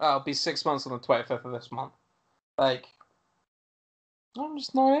 It'll be 6 months on the 25th of this month. Like, I'm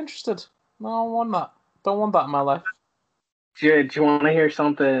just not interested. No, I don't want that. Don't want that in my life. Do you want to hear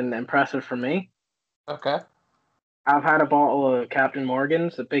something impressive from me? Okay. I've had a bottle of Captain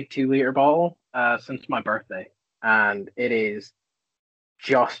Morgan's, a big 2-liter bottle, since my birthday. And it is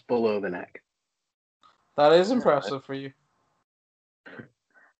just below the neck. That is impressive for you.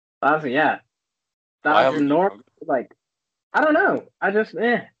 That's normal. Like, I don't know. I just,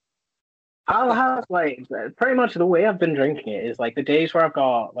 I'll have, like, pretty much the way I've been drinking it is, like, the days where I've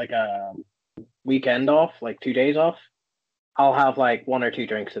got, like, a weekend off, like 2 days off, I'll have, like, 1 or 2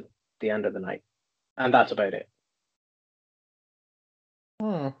 drinks at the end of the night. And that's about it.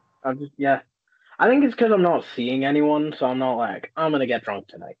 I think it's because I'm not seeing anyone, so I'm not like, I'm going to get drunk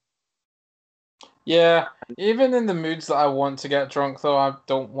tonight. Yeah, even in the moods that I want to get drunk, though, I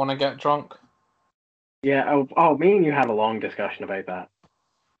don't want to get drunk. Yeah, me and you had a long discussion about that.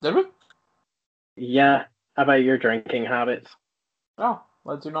 Did we? Yeah, about your drinking habits. Oh,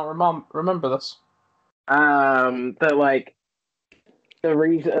 I do not remember this. That, like, the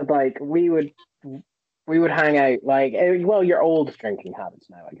reason, like, we would hang out, like, well, your old drinking habits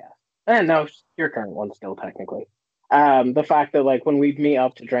now, I guess. And no, your current one still, technically. The fact that, like, when we'd meet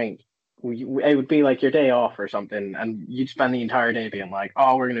up to drink, it would be, like, your day off or something, and you'd spend the entire day being like,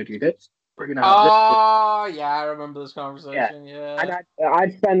 oh, we're going to do this, We're gonna have this. Oh, yeah, I remember this conversation. Yeah. And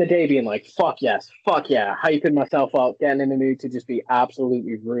I'd spend the day being like, fuck yes, fuck yeah, hyping myself up, getting in the mood to just be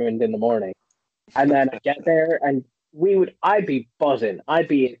absolutely ruined in the morning. And then I get there and I'd be buzzing. I'd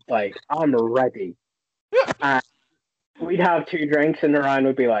be like, I'm ready. And we'd have 2 drinks and Ryan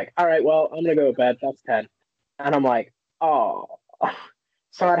would be like, all right, well, I'm going to go to bed. That's 10. And I'm like, oh.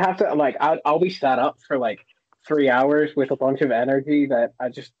 So I'd have to, like, I'll be sat up for like 3 hours with a bunch of energy that I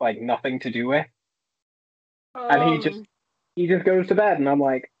just like nothing to do with. And he just goes to bed and I'm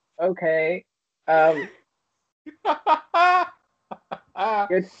like, okay, good,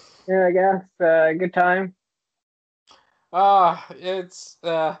 yeah, I guess, good time. It's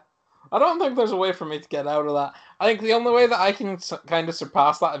I don't think there's a way for me to get out of that. I think the only way that I can kind of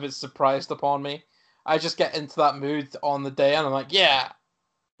surpass that if it's surprised upon me, I just get into that mood on the day and I'm like, yeah,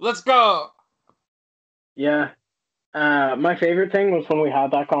 let's go. Yeah. My favorite thing was when we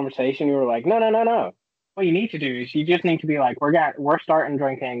had that conversation. You were like, no. What you need to do is you just need to be like, we're starting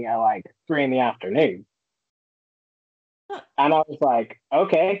drinking at like 3 in the afternoon. And I was like,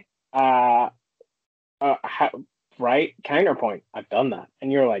 okay, right, counterpoint. I've done that.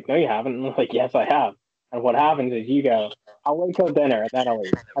 And you're like, no, you haven't. And I'm like, yes, I have. And what happens is you go, I'll wait till dinner and then I'll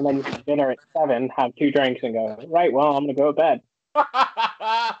leave. And then you have dinner at 7, have 2 drinks, and go, right, well, I'm gonna go to bed. And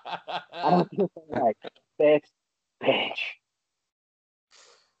I'm just like, this bitch.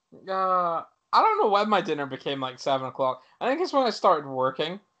 I don't know when my dinner became like 7 o'clock. I think it's when I started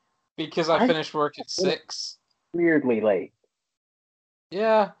working because I finished work at 6. Weirdly late.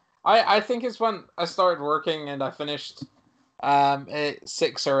 Yeah, I think it's when I started working and I finished at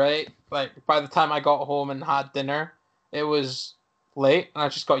 6 or 8. Like by the time I got home and had dinner, it was late and I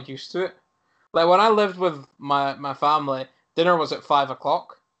just got used to it. Like when I lived with my family, dinner was at 5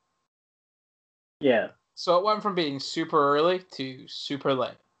 o'clock. Yeah. So it went from being super early to super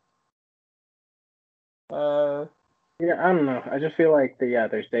late. Yeah, I don't know. I just feel like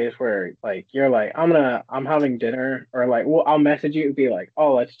there's days where like you're like, I'm having dinner, or like, well, I'll message you and be like,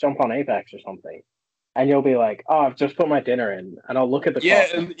 oh, let's jump on Apex or something, and you'll be like, oh, I've just put my dinner in, and I'll look at the clock.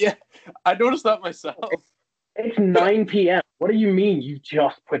 And I noticed that myself. It's 9 p.m. What do you mean you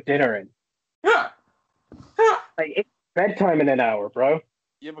just put dinner in? Like it's bedtime in an hour, bro.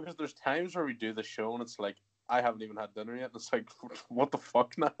 Yeah, because there's times where we do the show and it's like I haven't even had dinner yet. And it's like, what the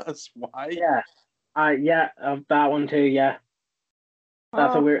fuck, Nas? Why? Yeah. That one too. Yeah,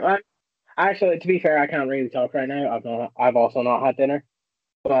 that's a weird. Actually, to be fair, I can't really talk right now. I've also not had dinner,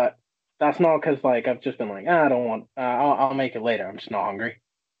 but that's not because like I've just been like, I don't want. I'll make it later. I'm just not hungry.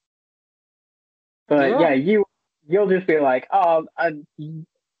 But yeah, you'll just be like, oh,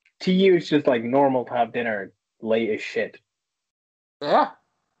 to you it's just like normal to have dinner late as shit. Yeah.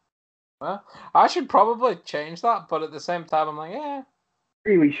 Well, I should probably change that, but at the same time, I'm like, yeah.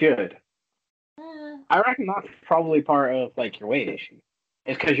 Really should. I reckon that's probably part of like your weight issue.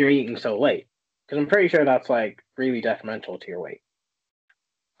 It's because you're eating so late. Because I'm pretty sure that's like really detrimental to your weight.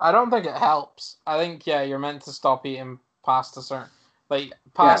 I don't think it helps. I think you're meant to stop eating past a certain I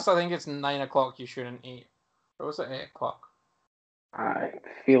think it's 9 o'clock you shouldn't eat. Or was it 8 o'clock? I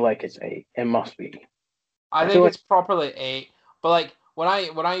feel like it's 8. It must be. I think it's properly 8. But like when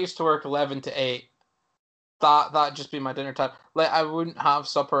I used to work 11 to 8, that'd just be my dinner time. Like I wouldn't have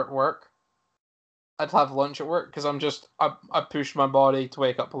supper at work. I'd have lunch at work because I push my body to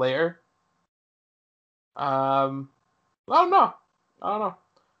wake up later. I don't know.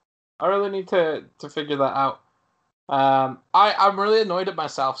 I really need to figure that out. I'm really annoyed at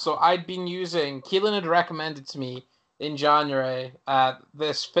myself. So I'd been using. Keelan had recommended to me in January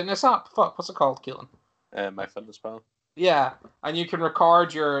this fitness app. Fuck, what's it called, Keelan? MyFitnessPal. Yeah, and you can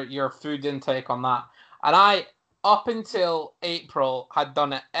record your food intake on that. And I, up until April, had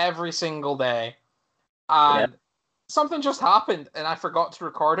done it every single day. And something just happened, and I forgot to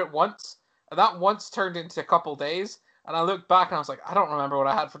record it once. And that once turned into a couple days. And I looked back, and I was like, I don't remember what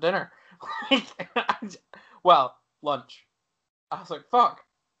I had for dinner. Well, lunch. I was like, fuck.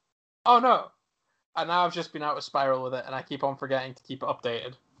 Oh, no. And now I've just been out of spiral with it, and I keep on forgetting to keep it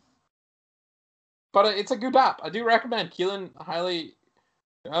updated. But it's a good app. I do recommend. Keelan highly...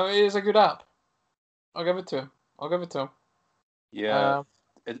 it is a good app. I'll give it to him. Yeah.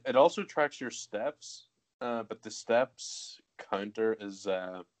 It also tracks your steps, but the steps counter is...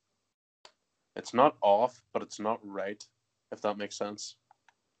 it's not off, but it's not right, if that makes sense.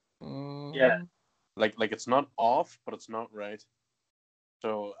 Yeah. Like it's not off, but it's not right.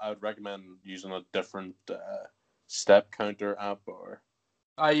 So I would recommend using a different step counter app, or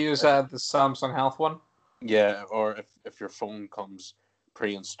I use the Samsung Health one. Yeah, or if your phone comes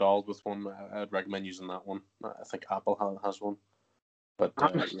pre-installed with one, I'd recommend using that one. I think Apple has one. But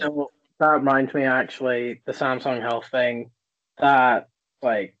I'm still that reminds me, actually, the Samsung Health thing, that,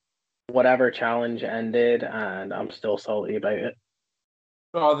 like, whatever challenge ended, and I'm still salty about it.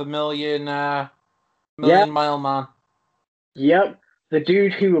 Oh, the million Yep, mile man. yep. The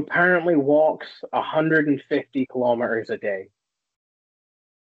dude who apparently walks 150 kilometers a day.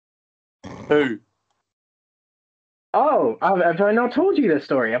 Who? Oh, have I not told you this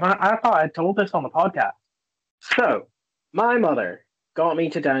story? I thought I told this on the podcast. So, my mother got me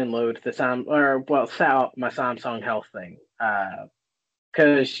to download set up my Samsung Health thing.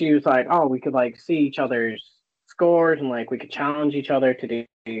 Because she was like, oh, we could like see each other's scores and like we could challenge each other to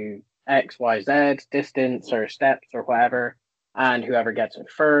do X, Y, Z, distance or steps or whatever, and whoever gets it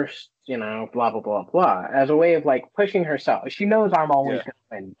first, blah blah blah blah. As a way of like pushing herself. She knows I'm always Yeah.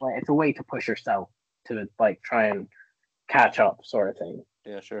 gonna win. Like, it's a way to push herself to like try and catch up, sort of thing.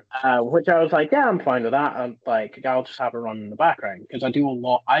 Yeah, sure. Which I was like, yeah, I'm fine with that. I'm like, I'll just have it run in the background because I do a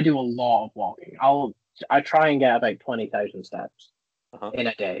lot. I do a lot of walking. I try and get about 20,000 steps in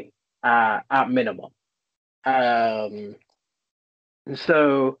a day, at minimum.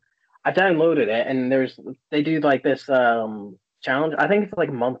 So I downloaded it, and they do like this challenge. I think it's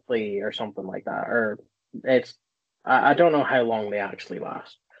like monthly or something like that, or I don't know how long they actually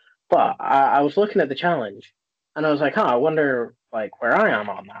last. But I was looking at the challenge, and I was like, I wonder like where I am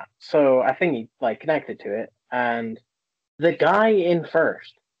on that. So I think he like connected to it, and the guy in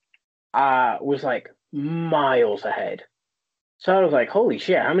first was like miles ahead. So I was like, holy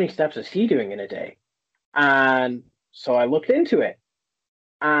shit, how many steps is he doing in a day? And so I looked into it,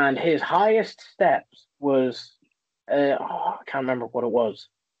 and his highest steps was, I can't remember what it was.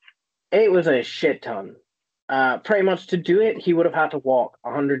 It was a shit ton. Pretty much to do it, he would have had to walk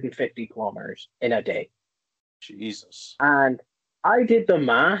 150 kilometers in a day. Jesus. And I did the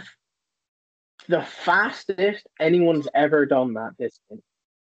math. The fastest anyone's ever done that distance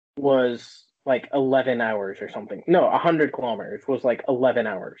was like 11 hours or something. No, 100 kilometers was like 11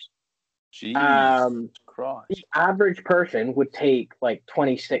 hours. Jesus Christ. The average person would take like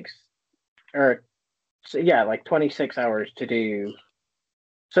 26 or like 26 hours to do.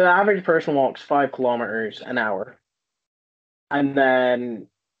 So the average person walks 5 kilometers an hour. And then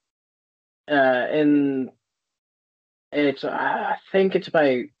I think it's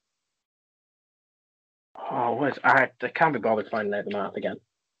about, I can't be bothered finding out the math again.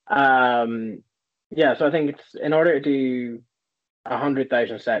 Yeah, so I think it's, in order to do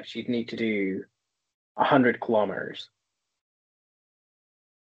 100,000 steps, you'd need to do 100 kilometers.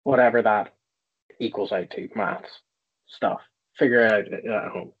 Whatever that equals out to, maths stuff. Figure it out at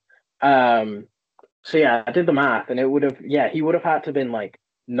home. So yeah, I did the math, and he would have had to have been like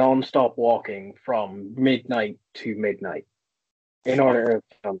non-stop walking from midnight to midnight in order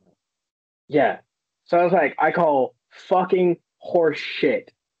to, yeah. So I was like, I call fucking horse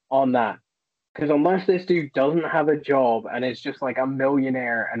shit on that. Because unless this dude doesn't have a job and is just like a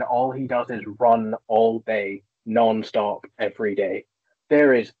millionaire and all he does is run all day, non-stop, every day,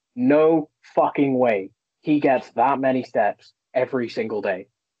 there is no fucking way he gets that many steps every single day.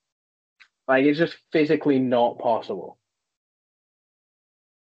 Like, it's just physically not possible.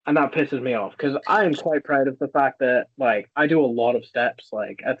 And that pisses me off because I am quite proud of the fact that, like, I do a lot of steps.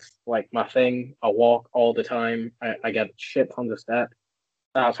 Like, that's like my thing. I walk all the time. I get shit tons of steps.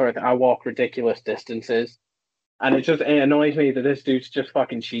 That sort of thing. I walk ridiculous distances. And it annoys me that this dude's just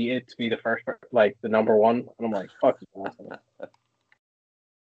fucking cheated to be the first, like, the number one. And I'm like, fuck you, asshole.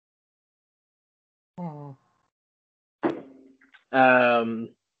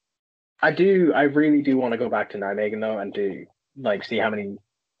 I really do want to go back to Nijmegen though and do, like, see how many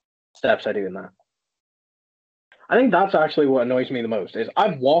steps I do in that. I think that's actually what annoys me the most is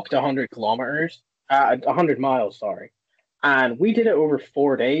I've walked 100 kilometers, 100 miles, sorry, and we did it over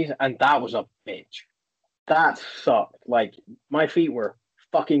 4 days, and that was a bitch. That sucked. Like, my feet were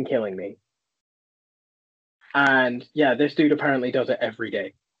fucking killing me. And yeah, this dude apparently does it every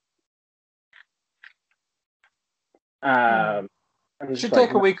day. Should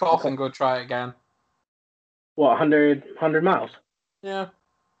take a week off and go try it again. What, 100 miles? Yeah.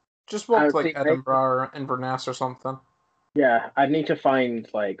 Just walk to like Edinburgh or Inverness or something. Yeah, I'd need to find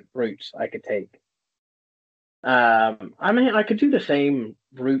like routes I could take. I mean, I could do the same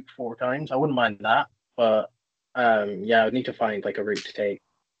route 4 times. I wouldn't mind that, but yeah, I'd need to find like a route to take.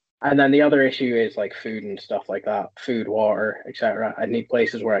 And then the other issue is like food and stuff like that, food, water, etc. I'd need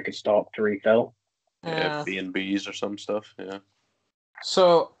places where I could stop to refill. Yeah, B&Bs or some stuff. Yeah.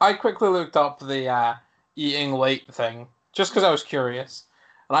 So I quickly looked up the eating late thing just because I was curious.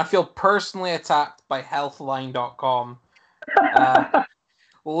 And I feel personally attacked by Healthline.com.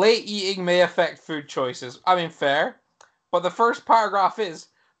 Late eating may affect food choices. I mean, fair. But the first paragraph is,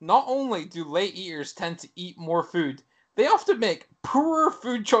 not only do late eaters tend to eat more food, they often make poorer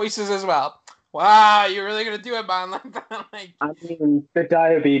food choices as well. Wow, you're really gonna do it, man? Like that? Like, I mean, the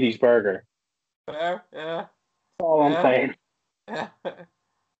diabetes burger. yeah, That's all I'm yeah, saying.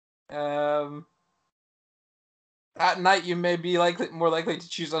 yeah. At night, you may be more likely to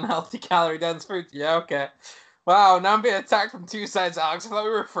choose unhealthy, calorie-dense foods. Yeah, okay. Wow, now I'm being attacked from two sides, Alex. I thought we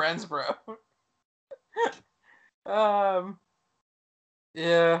were friends, bro.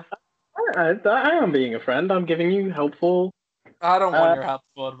 Yeah. I am being a friend. I'm giving you helpful. I don't want your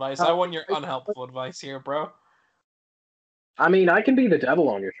helpful advice. I want your helpful- unhelpful advice here, bro. I mean, I can be the devil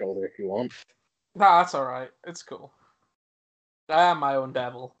on your shoulder if you want. Nah, that's alright. It's cool. I am my own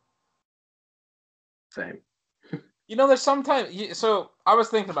devil. Same. You know, there's sometimes... So, I was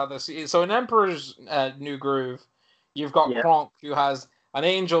thinking about this. So, in Emperor's New Groove, you've got Yeah. Kronk, who has an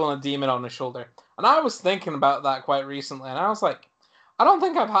angel and a demon on his shoulder. And I was thinking about that quite recently, and I was like, I don't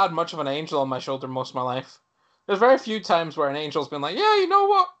think I've had much of an angel on my shoulder most of my life. There's very few times where an angel's been like, yeah, you know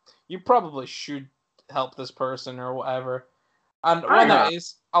what? You probably should help this person or whatever. And when there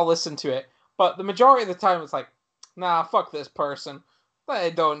is, I'll listen to it. But the majority of the time, it's like, nah, fuck this person.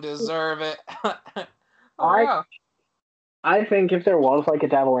 They don't deserve it. Wow. I think if there was like a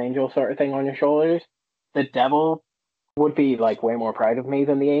devil angel sort of thing on your shoulders, the devil would be like way more proud of me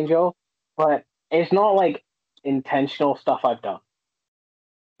than the angel. But it's not like intentional stuff I've done.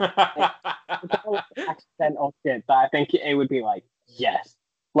 It's all like accidental shit that I think it would be like, yes.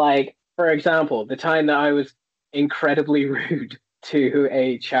 Like, for example, the time that I was incredibly rude to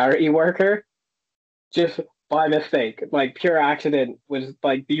a charity worker, just by mistake, like pure accident, was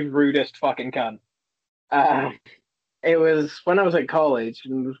like the rudest fucking cunt. It was when I was at college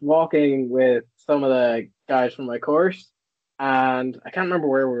and was walking with some of the guys from my course, and I can't remember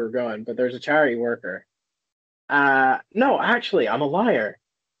where we were going, but there's a charity worker. No, actually, I'm a liar.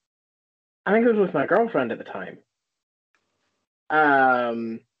 I think it was with my girlfriend at the time.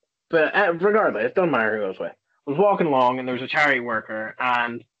 But regardless, it doesn't matter who I was with. I was walking along and there was a charity worker,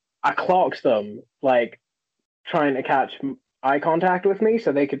 and I clocked them like trying to catch eye contact with me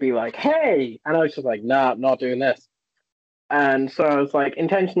so they could be like, "Hey," and I was just like, "Nah, I'm not doing this." And so I was like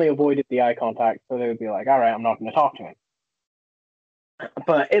intentionally avoided the eye contact so they would be like, "All right, I'm not going to talk to him."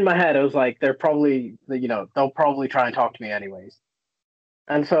 But in my head, I was like, they'll probably try and talk to me anyways.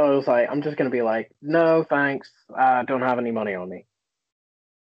 And so I was like, I'm just going to be like, "No, thanks. Don't have any money on me."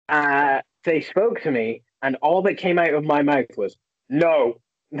 They spoke to me, and all that came out of my mouth was no.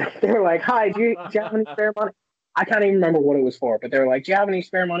 They were like, "Hi, do you have any spare money?" I can't even remember what it was for, but they were like, "Do you have any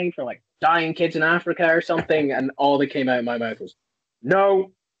spare money for like dying kids in Africa or something?" And all that came out of my mouth was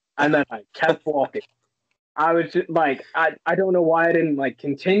no. And then I kept walking. I was just like, I don't know why I didn't like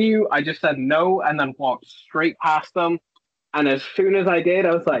continue. I just said no and then walked straight past them. And as soon as I did,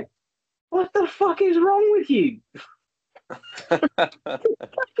 I was like, "What the fuck is wrong with you? Fucking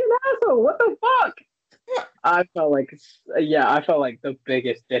asshole! What the fuck?" I felt like, I felt like the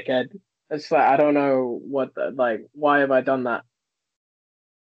biggest dickhead. It's like I don't know why have I done that?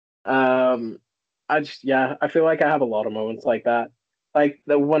 I feel like I have a lot of moments like that, like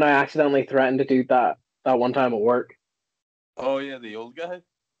the when I accidentally threatened to do that one time at work. Oh yeah, the old guy.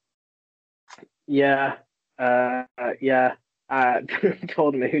 Yeah, yeah. I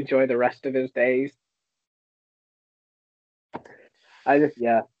told him to enjoy the rest of his days. I have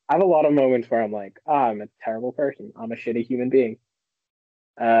a lot of moments where I'm like, I'm a terrible person. I'm a shitty human being.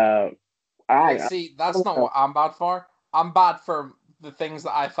 See, that's not what I'm bad for. I'm bad for the things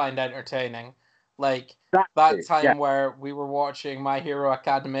that I find entertaining. Like that time where we were watching My Hero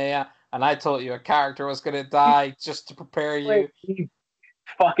Academia and I told you a character was going to die just to prepare you.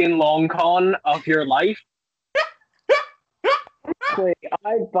 Fucking long con of your life.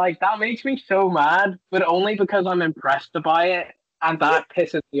 I like that makes me so mad, but only because I'm impressed by it, and that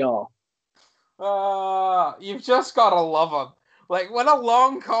pisses me off. You've just gotta love them. Like when a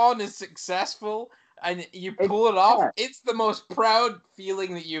long con is successful and you pull it off, it's the most proud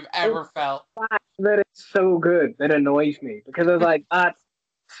feeling that you've ever felt. That it's so good that annoys me because I was like, that's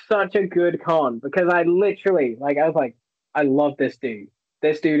such a good con. Because I literally I was like, I love this dude.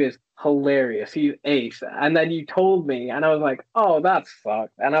 This dude is hilarious. He's ace. And then you told me, and I was like, oh, that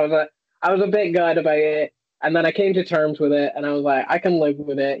sucked. And I was a bit gutted about it. And then I came to terms with it, and I was like, I can live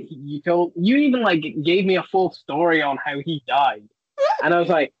with it. You even gave me a full story on how he died, and I was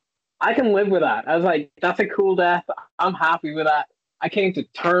like, I can live with that. I was like, that's a cool death. I'm happy with that. I came to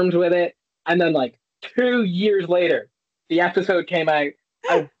terms with it, and then 2 years later, the episode came out.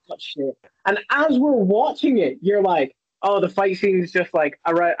 I watched it, and as we're watching it, you're like, oh, the fight scene is just like,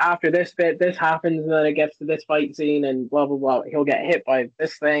 all right, after this bit, this happens, and then it gets to this fight scene, and blah blah blah. He'll get hit by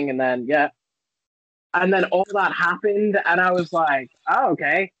this thing, and then yeah, and then all that happened, and I was like, oh,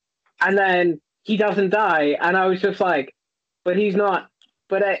 okay, and then he doesn't die, and I was just like, but he's not.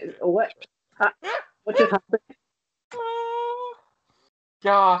 But what? What just happened?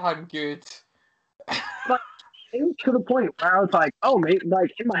 God, I'm good. It was to the point where I was like, oh, maybe,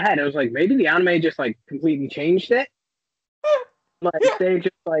 like in my head, I was like, maybe the anime just like completely changed it. Like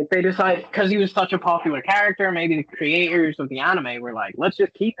they decided because he was such a popular character, maybe the creators of the anime were like, let's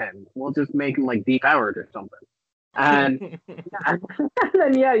just keep him. We'll just make him like depowered or something. And, and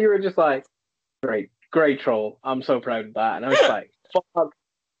then yeah, you were just like, great troll. I'm so proud of that. And I was like, fuck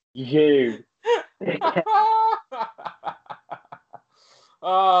you.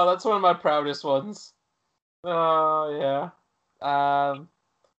 Oh, that's one of my proudest ones. Oh, yeah.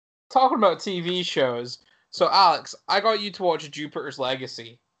 Talking about TV shows. So, Alex, I got you to watch Jupiter's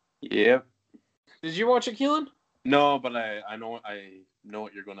Legacy. Yep. Did you watch it, Keelan? No, but I know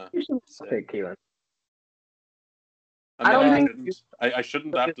what you're gonna say. Keelan. I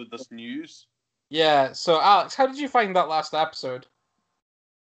shouldn't after this news. Yeah. So, Alex, how did you find that last episode?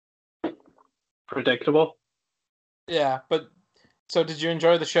 Predictable. Yeah, but so did you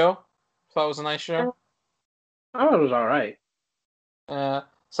enjoy the show? Thought it was a nice show. Oh, it was all right.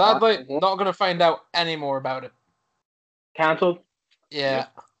 Sadly, not going to find out any more about it. Cancelled. Yeah.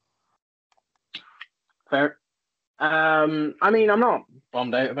 Fair. I mean, I'm not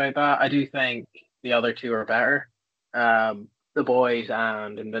bummed out about that. I do think the other two are better. The Boys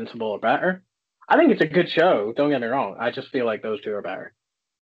and Invincible are better. I think it's a good show. Don't get me wrong. I just feel like those two are better.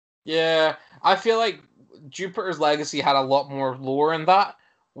 Yeah, I feel like Jupiter's Legacy had a lot more lore in that,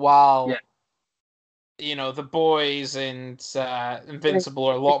 while you know The Boys and Invincible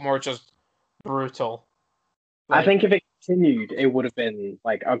are a lot more just brutal. I think if it continued, it would have been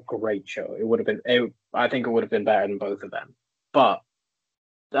like a great show. It would have been. I think it would have been better than both of them. But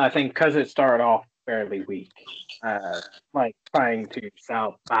I think because it started off fairly weak, like trying to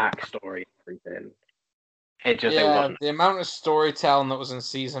sell backstory and everything. It wasn't. The amount of storytelling that was in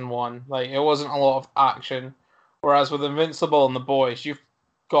season 1, like it wasn't a lot of action. Whereas with Invincible and The Boys, you've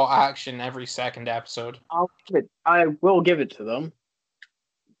got action every second episode. I will give it to them.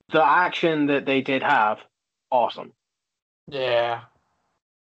 The action that they did have, awesome. Yeah,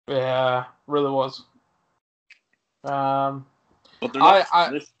 really was. But they're not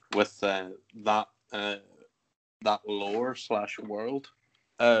finished with that lore / world.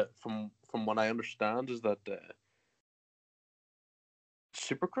 From what I understand, is that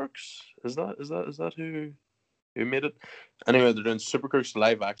Super Crooks is that who made it? Anyway, they're doing Super Crooks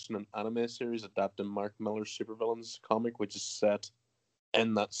live action and anime series adapting Mark Miller's Supervillains comic, which is set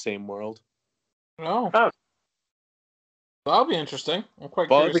in that same world. Oh. That'll be interesting. I'm quite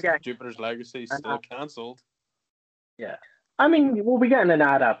curious. Curious. Jupiter's Legacy is still cancelled. Yeah, I mean, we'll be getting an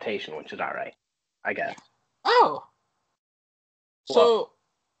adaptation, which is alright, I guess. Oh, so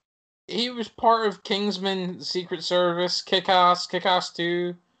he was part of Kingsman, Secret Service, Kick-Ass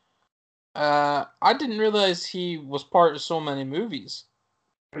 2. I didn't realize he was part of so many movies.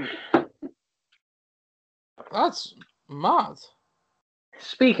 That's mad.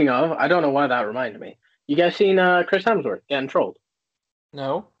 Speaking of, I don't know why that reminded me. You guys seen Chris Hemsworth getting trolled?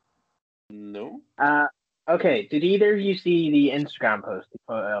 No. Okay, did either of you see the Instagram post he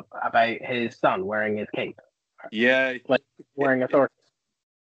put up about his son wearing his cape? Yeah. Like, wearing a Thor.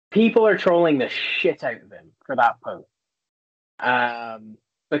 People are trolling the shit out of him for that post.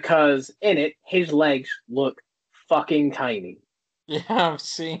 Because in it, his legs look fucking tiny. Yeah, I'm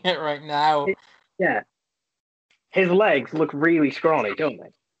seeing it right now. Yeah. His legs look really scrawny, don't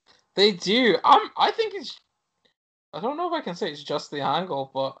they? They do. I think it's... I don't know if I can say it's just the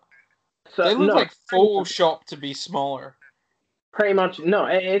angle, but... they look like Photoshop to be smaller. Pretty much, no,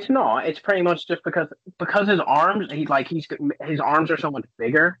 it's not. It's pretty much just because his arms, his arms are so much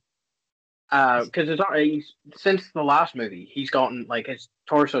bigger. Because since the last movie, he's gotten his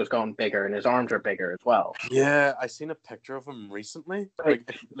torso's gotten bigger and his arms are bigger as well. Yeah, I seen a picture of him recently. Like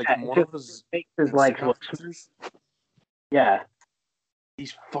one of his legs look. Yeah,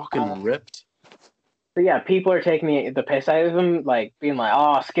 he's fucking ripped. So yeah, people are taking the piss out of him, like being like,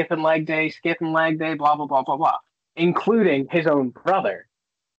 "Oh, skipping leg day, blah blah blah blah blah," including his own brother.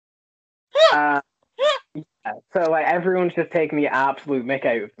 Yeah, so everyone's just taking the absolute mick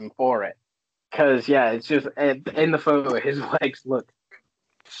out of him for it, because it's just in the photo, his legs look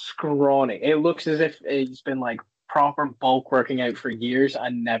scrawny. It looks as if he's been proper bulk working out for years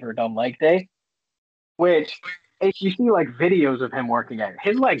and never done leg day. Which, if you see videos of him working out,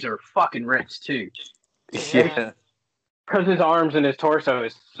 his legs are fucking ripped too. Yeah. because his arms and his torso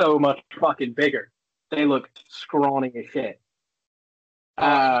is so much fucking bigger. They look scrawny as shit.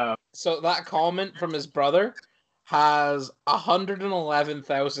 So that comment from his brother has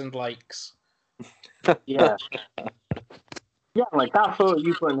 111,000 likes. Yeah. Yeah, like that photo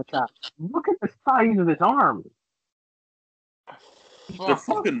you put in the chat. Look at the size of his arms. They're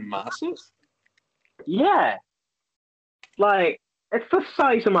fucking massive. Yeah. Like, it's the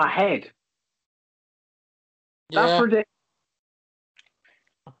size of my head. That's Yeah. ridiculous.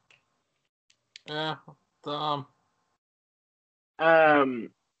 Yeah. So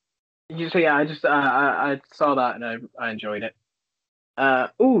yeah, I saw that and I enjoyed it.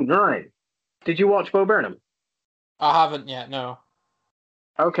 Nine. Did you watch Bo Burnham? I haven't yet, no.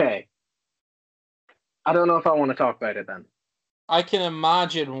 Okay. I don't know if I want to talk about it then. I can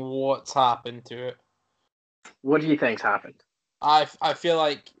imagine what's happened to it. What do you think's happened? I feel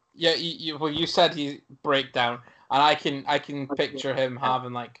like you said he breakdown, and I can picture him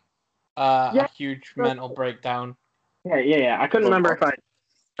having like a huge mental breakdown. Yeah. I couldn't remember if I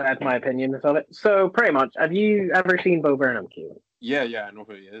said my opinions of it. So pretty much, have you ever seen Bo Burnham, Keelan? Yeah, I know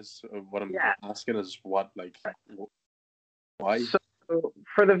who he is. What I'm asking is why? So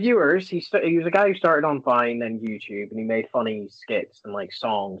for the viewers, he was a guy who started on Vine and YouTube, and he made funny skits and like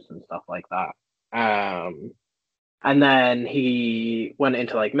songs and stuff like that. And then he went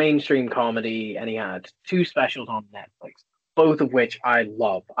into like mainstream comedy, and he had 2 specials on Netflix, both of which I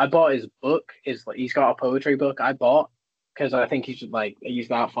love. I bought his book. He's got a poetry book I bought because I think he's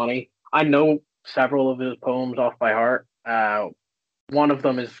that funny. I know several of his poems off by heart. One of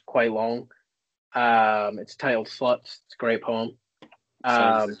them is quite long. It's titled "Sluts." It's a great poem.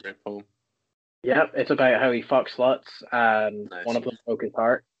 Sounds like a great poem. Yep, it's about how he fucks sluts, and one of them broke his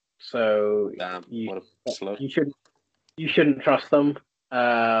heart. So damn, what a slut. You shouldn't trust them.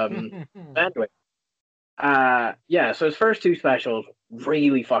 Anyway, so his first 2 specials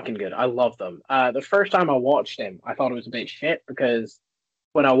really fucking good. I love them. The first time I watched him, I thought it was a bit shit because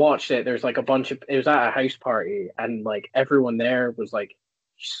when I watched it, there's like it was at a house party, and like everyone there was like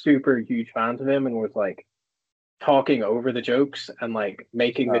super huge fans of him and was like talking over the jokes and like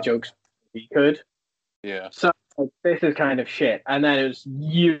making the jokes he could. Yeah. So this is kind of shit. And then it was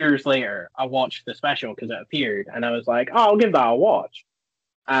years later, I watched the special because it appeared, and I was like, oh, I'll give that a watch.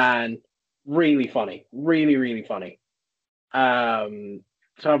 And really funny, really, really funny. So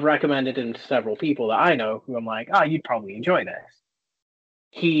I've recommended him to several people that I know who I'm like, oh, you'd probably enjoy this.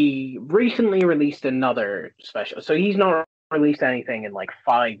 He recently released another special. So he's not released anything in like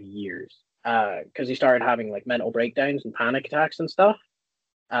 5 years because he started having like mental breakdowns and panic attacks and stuff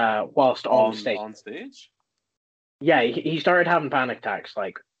whilst on stage. On stage? Yeah, he started having panic attacks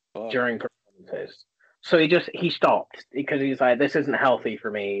like during performances. So he stopped because he's like, this isn't healthy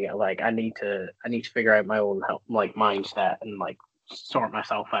for me. Like I need to figure out my own like mindset and like sort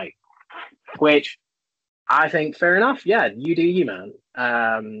myself out. Which I think fair enough. Yeah, you do you, man.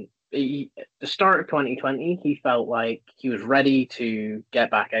 The start of 2020, he felt like he was ready to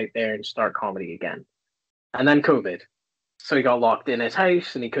get back out there and start comedy again. And then COVID. So he got locked in his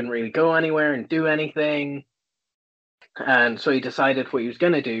house and he couldn't really go anywhere and do anything. And so he decided what he was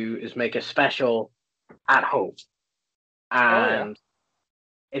going to do is make a special at home. And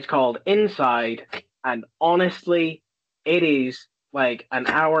it's called Inside. And honestly, it is like an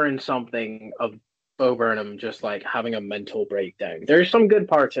hour and something of Bo Burnham just like having a mental breakdown. There's some good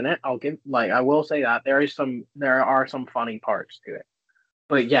parts in it. I will say that there are some funny parts to it.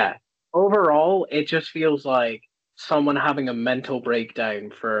 But yeah, overall, it just feels like someone having a mental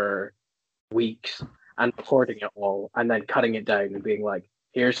breakdown for weeks and recording it all and then cutting it down and being like,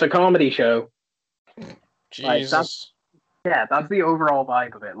 here's a comedy show. Jesus. Like, that's the overall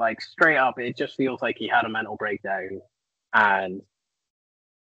vibe of it. Like straight up, it just feels like he had a mental breakdown and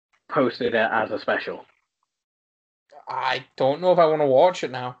posted it as a special. I don't know if I want to watch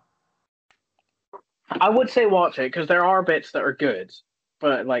it now. I would say watch it because there are bits that are good,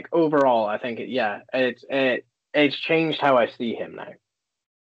 but like overall, I think it's changed how I see him now.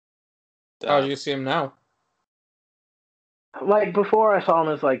 How do you see him now? Like before, I saw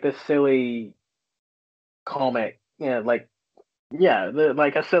him as like this silly comic, like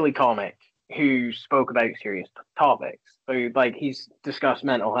a silly comic who spoke about serious topics. So like he's discussed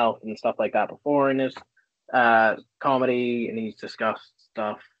mental health and stuff like that before in his comedy, and he's discussed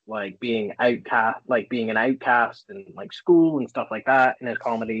stuff like being an outcast in like school and stuff like that in his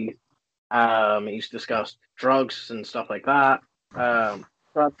comedy. He's discussed drugs and stuff like that.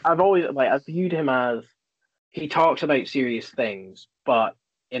 But I've viewed him as he talks about serious things, but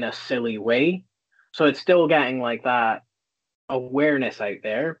in a silly way. So it's still getting like that awareness out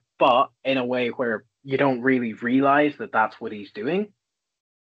there, but in a way where you don't really realize that that's what he's doing.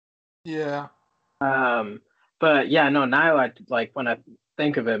 Yeah. But yeah, no. Now I like when I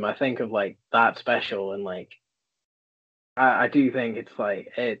think of him, I think of like that special, and like I do think it's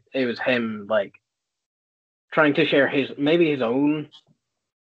like it was him like trying to share his own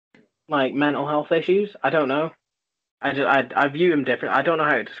like mental health issues. I don't know. I view him different. I don't know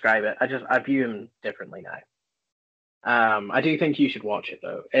how to describe it. I view him differently now. I do think you should watch it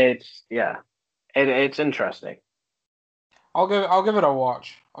though. It's interesting. I'll give it a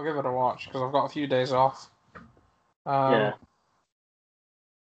watch. I'll give it a watch because I've got a few days off. Yeah.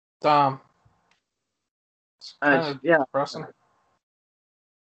 Damn. It's kind of Yeah. depressing.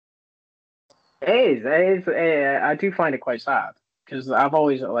 It is. I do find it quite sad because I've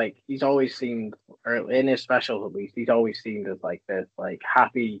always like he's always seemed, or in his specials at least, he's always seemed as like this like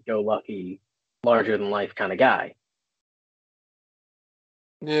happy-go-lucky, larger than life kind of guy.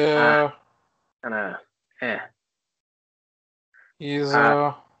 Yeah. Kind of, eh. He's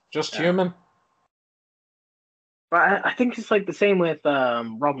just Yeah. human. But I think it's like the same with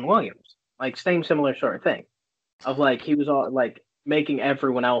Robin Williams, like same similar sort of thing, of like he was all like making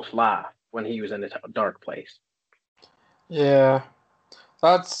everyone else laugh when he was in a dark place. Yeah.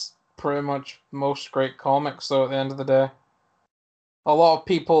 That's pretty much most great comics, though, at the end of the day. A lot of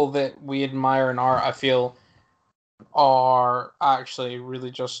people that we admire in art, I feel, are actually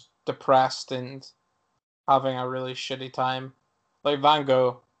really just depressed and having a really shitty time. Like Van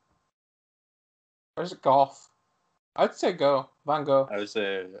Gogh. Or is it Gough? I'd say Van Gogh. I would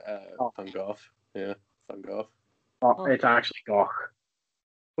say Van Gogh. Yeah, Van Gogh. Oh, it's actually Goch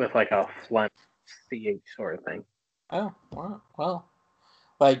with like a phlegm CH sort of thing. Oh, well.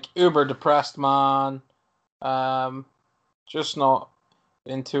 Like, uber depressed man. Just not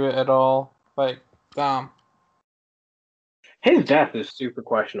into it at all. Like, damn. His death is super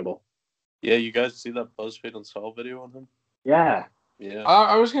questionable. Yeah, you guys see that BuzzFeed Unsolved video on him? Yeah. Yeah.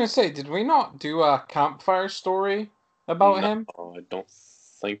 I was gonna say, did we not do a campfire story about him? I don't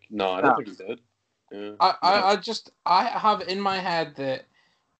think. No, I don't think he did. Yeah. I have in my head that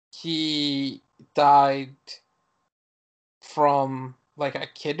he died from like a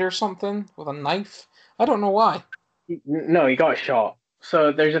kid or something with a knife. I don't know why. No, he got shot.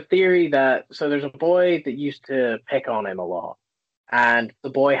 So there's a theory that there's a boy that used to pick on him a lot, and the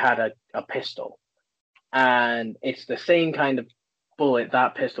boy had a pistol, and it's the same kind of bullet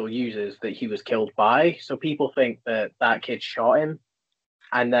that pistol uses that he was killed by. So people think that that kid shot him,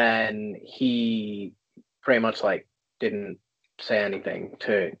 and then he pretty much like didn't say anything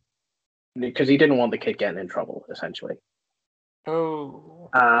to because he didn't want the kid getting in trouble, essentially. Oh.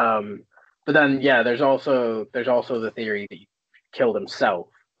 But then yeah, there's also the theory that he killed himself.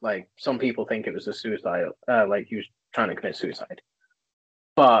 Like some people think it was a suicide, like he was trying to commit suicide.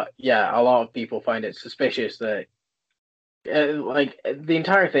 But yeah, a lot of people find it suspicious that like the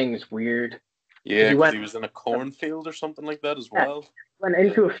entire thing is weird. Yeah, because he was in a cornfield or something like that as well. Went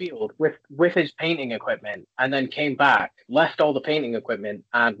into a field with his painting equipment and then came back, left all the painting equipment,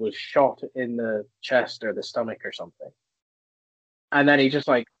 and was shot in the chest or the stomach or something. And then he just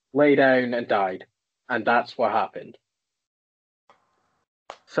like lay down and died, and that's what happened.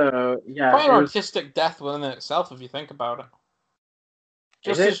 So yeah, Quite an artistic death within itself, if you think about it.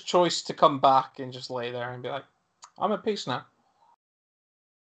 Just his choice to come back and just lay there and be like, "I'm at peace now."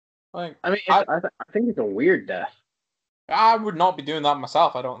 Like, I mean, I think it's a weird death. I would not be doing that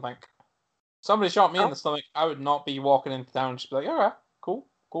myself. I don't think. Somebody shot me in the stomach. I would not be walking into town and just be like, "All right, cool."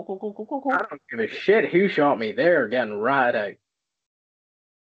 I don't give a shit who shot me. They're getting ratted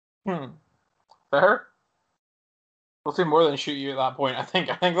out. Fair. They'll do more than shoot you at that point. I think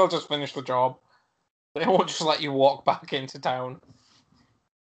they'll just finish the job. They won't just let you walk back into town.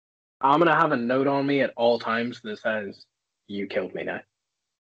 I'm gonna have a note on me at all times that says, "You killed me now."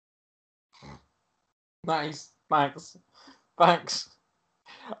 Nice. Thanks.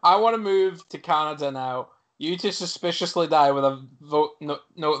 I want to move to Canada now. You to suspiciously die with a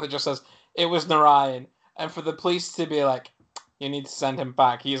note that just says, "It was Narayan." And for the police to be like, "You need to send him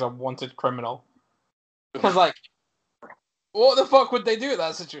back. He's a wanted criminal." Because, like, what the fuck would they do at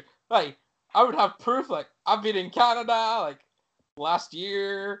that situation? Like, I would have proof, like, I've been in Canada, like, last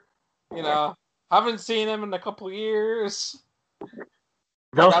year, you know, haven't seen him in a couple of years.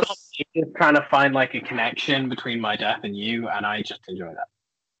 They'll just trying to find, like, a connection between my death and you, and I just enjoy that.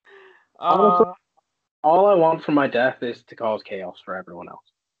 Honestly, all I want from my death is to cause chaos for everyone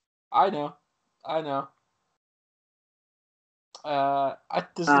else. I know.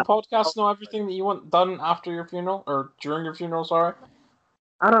 Does the podcast know everything that you want done after your funeral or during your funeral? Sorry,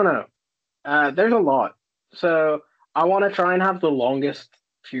 I don't know. There's a lot, so I want to try and have the longest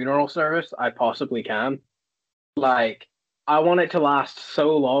funeral service I possibly can. Like, I want it to last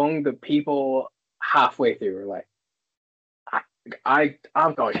so long that people halfway through are like,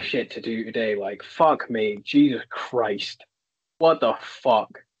 I've got shit to do today. Like, fuck me, Jesus Christ, what the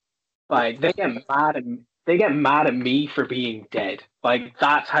fuck? Like, they get mad at me for being dead. Like,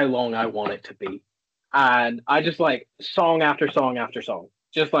 that's how long I want it to be. And I just like song after song after song,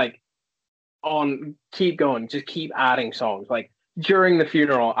 just like keep going, just keep adding songs. Like during the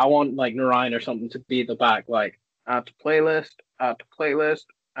funeral, I want like Narayan or something to be at the back, like add to playlist, add to playlist,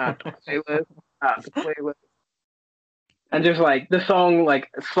 add to playlist, add to playlist. And just like the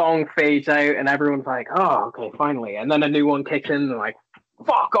song fades out and everyone's like, oh, okay, finally. And then a new one kicks in and like,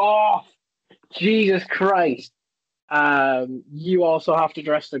 fuck off! Jesus Christ. You also have to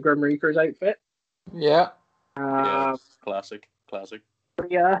dress the Grim Reaper's outfit. Yeah. Yeah, classic.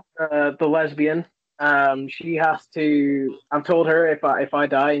 Yeah, the lesbian. She has to. I've told her if I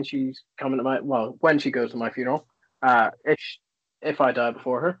die and she's coming to when she goes to my funeral, if I die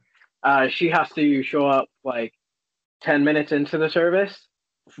before her, she has to show up like 10 minutes into the service,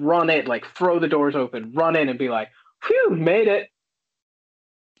 run it, like throw the doors open, run in and be like, "Phew, made it!"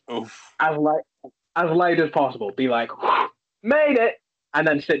 Oof. As loud as possible. Be like, "Made it!" and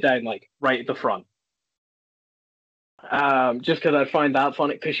then sit down like right at the front. Just because I find that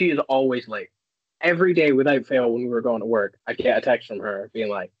funny, because she is always late. Every day without fail when we were going to work, I get a text from her being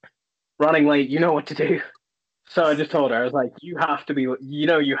like, running late, you know what to do. So I just told her, I was like, you have to be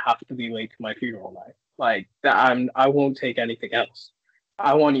late to my funeral now. Like, I won't take anything else.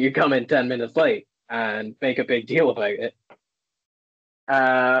 I want you to come in 10 minutes late and make a big deal about it.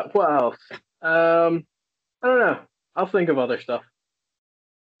 What else? I don't know. I'll think of other stuff.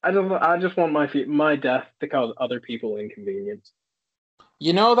 I just want my death to cause other people inconvenience.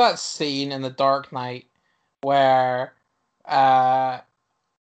 You know that scene in The Dark Knight where the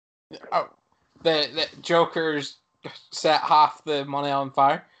Joker's set half the money on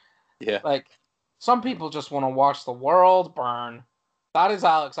fire? Yeah. Like, some people just want to watch the world burn. That is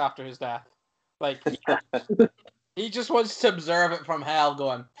Alex after his death. Like, he just wants to observe it from hell,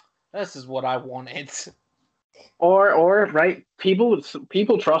 going, "This is what I wanted." Or right, people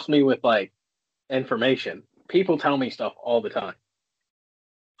trust me with like information. People tell me stuff all the time.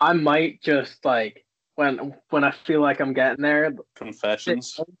 I might just like when I feel like I'm getting there.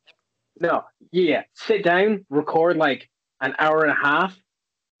 Confessions. Sit down, record like an hour and a half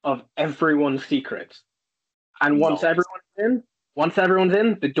of everyone's secrets, and once everyone's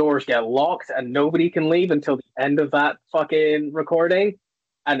in, the doors get locked and nobody can leave until the end of that fucking recording.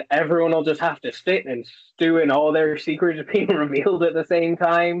 And everyone will just have to sit and stew in all their secrets being revealed at the same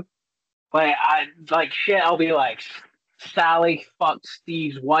time. I'll be like, Sally fucked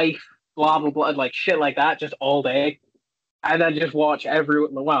Steve's wife, blah blah blah, like shit like that, just all day, and then just watch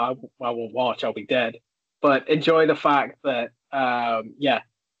everyone. Well, I won't watch; I'll be dead. But enjoy the fact that,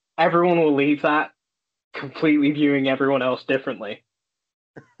 everyone will leave that completely viewing everyone else differently.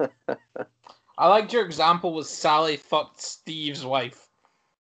 I liked your example was Sally fucked Steve's wife.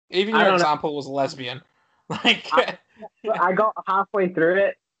 Even your example was lesbian. Like, I got halfway through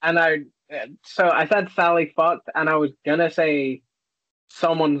it, and I said Sally fucked, and I was gonna say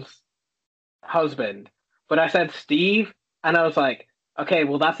someone's husband, but I said Steve, and I was like, okay,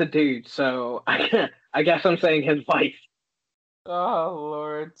 well that's a dude, so I guess I'm saying his wife. Oh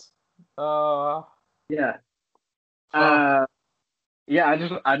Lord. Yeah. I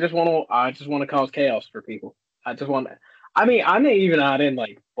just want to cause chaos for people. I may even add in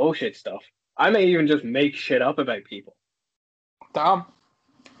like bullshit stuff. I may even just make shit up about people. Damn.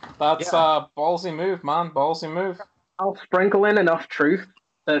 That's a ballsy move, man. Ballsy move. I'll sprinkle in enough truth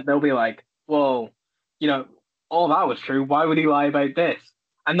that they'll be like, well, all that was true. Why would he lie about this?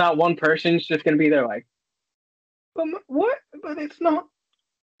 And that one person's just going to be there like, but what? But it's not.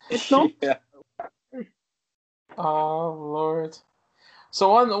 It's not. Yeah. Oh Lord.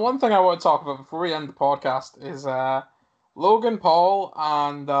 So one thing I want to talk about before we end the podcast is Logan Paul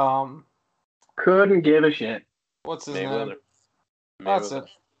and couldn't give a shit. What's his Mayweather. name? That's it.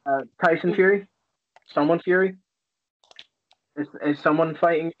 Tyson Fury. Someone Fury. Is someone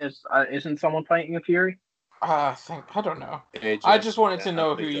fighting? Isn't someone fighting a Fury? I don't know. I just wanted to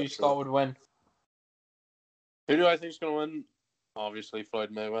know who you thought would win. Who do I think is going to win? Obviously,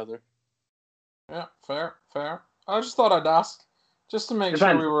 Floyd Mayweather. Yeah, fair. I just thought I'd ask, just to make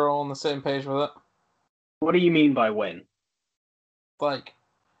sure we were all on the same page with it. What do you mean by win? Like,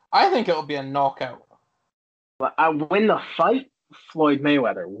 I think it'll be a knockout. I win the fight, Floyd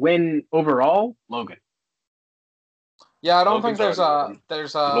Mayweather. Win overall, Logan. Yeah, I don't think there's a.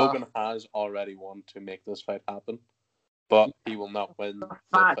 Logan has already won to make this fight happen. but he will not win the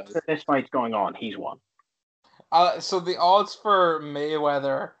fact fight. that this fight's going on, he's won. So the odds for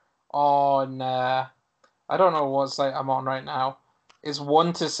Mayweather on I don't know what site I'm on right now is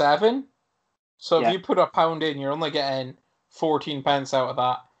 1-7. So Yeah. if you put £1 in, you're only getting 14 pence out of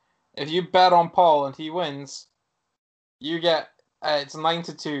that. If you bet on Paul and he wins, you get it's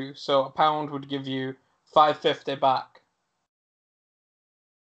 9-2. So £1 would give you $5.50 back.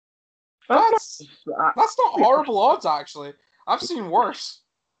 That's not horrible odds, actually. I've seen worse.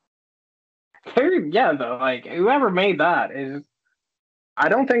 Yeah, though, like whoever made that is, I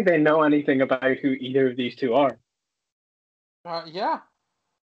don't think they know anything about who either of these two are. Yeah.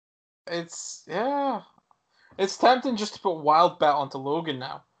 It's tempting just to put wild bet onto Logan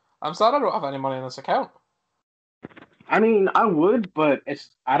now. I'm sad I don't have any money in this account. I mean, I would, but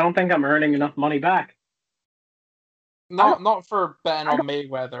I don't think I'm earning enough money back. Not for betting on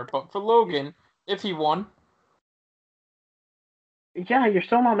Mayweather, but for Logan, if he won. Yeah, you're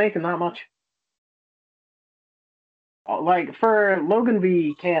still not making that much. Like for Logan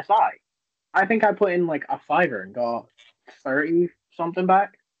v KSI, I think I put in like a $5 and got 30 something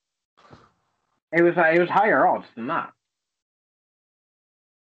back. It was higher odds than that.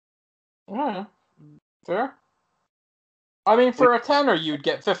 Yeah, fair. I mean, for a tenner, you'd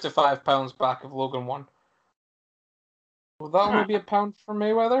get £55 back if Logan won. Would that only be £1 for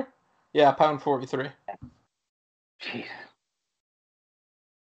Mayweather? Yeah, £1.43. Jesus,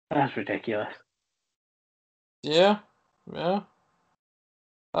 that's ridiculous. Yeah.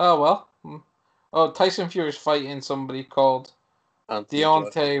 Oh well. Oh, Tyson Fury's fighting somebody called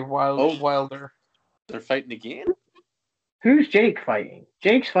Deontay Wilder. They're fighting again? Who's Jake fighting?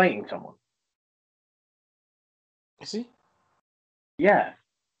 Jake's fighting someone. Is he? Yeah.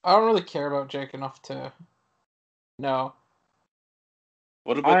 I don't really care about Jake enough to know.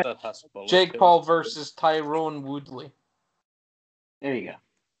 What about that Hasbulla? Jake Paul versus Tyrone Woodley. There you go.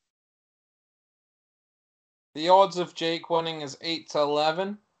 The odds of Jake winning is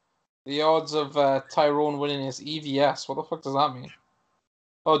 8-11. The odds of Tyrone winning is EVS. What the fuck does that mean?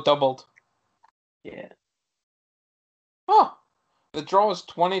 Oh, doubled. Yeah. Oh, the draw is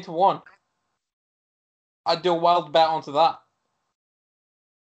 20-1. I'd do a wild bet onto that.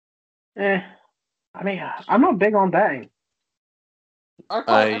 I mean, I'm not big on betting.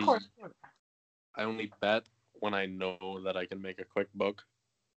 I only bet when I know that I can make a quick buck.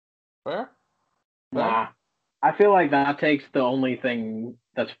 Fair? Nah. I feel like that takes the only thing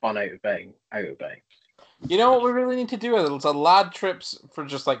that's fun out of betting. You know what we really need to do? It's a lad trips for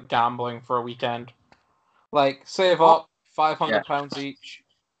just like gambling for a weekend. Like save up £500 each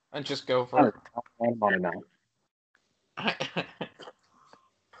and just go for it. Money now.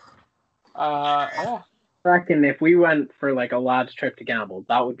 Yeah. I reckon if we went for like a lad's trip to gamble,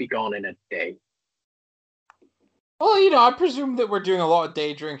 that would be gone in a day. Well, I presume that we're doing a lot of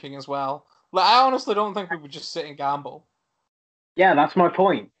day drinking as well. Like, I honestly don't think we would just sit and gamble. Yeah, that's my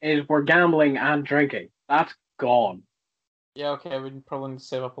point. Is we're gambling and drinking. That's gone. Yeah, okay, we'd probably need to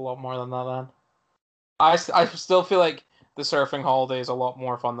save up a lot more than that then. I still feel like the surfing holiday is a lot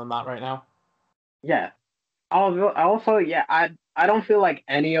more fun than that right now. Yeah. I don't feel like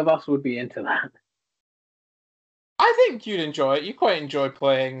any of us would be into that. I think you'd enjoy it. You quite enjoy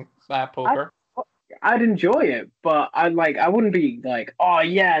playing poker. I'd enjoy it, but I wouldn't be like, oh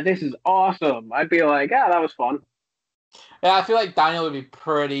yeah, this is awesome. I'd be like, yeah, that was fun. Yeah, I feel like Daniel would be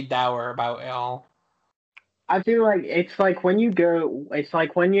pretty dour about it all. I feel like it's like when you're gonna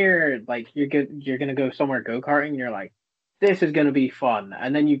go somewhere go-karting, and you're like, this is gonna be fun,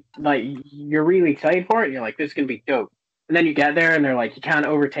 and then you're really excited for it, and you're like, this is gonna be dope. And then you get there and they're like, you can't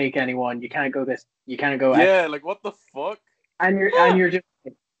overtake anyone, you can't go Yeah, like what the fuck? And you're just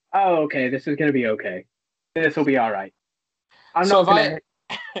like, oh, okay, this is gonna be okay. This will be alright.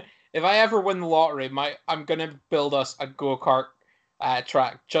 If I ever win the lottery, I'm gonna build us a go-kart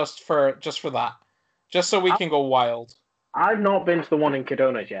track just for that. Just so we can go wild. I've not been to the one in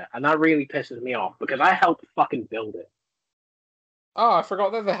Kedona yet, and that really pisses me off because I helped fucking build it. Oh, I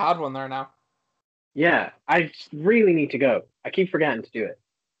forgot that they had one there now. Yeah, I really need to go. I keep forgetting to do it.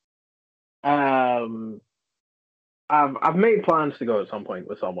 I've made plans to go at some point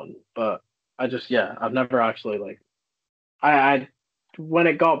with someone, but I've never actually I when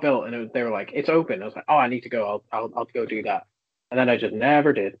it got built and they were like, it's open. I was like, oh, I need to go. I'll go do that, and then I just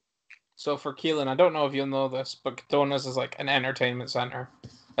never did. So for Keelan, I don't know if you'll know this, but Kedona's is like an entertainment center.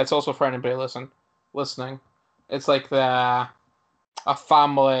 It's also for anybody listening. It's like a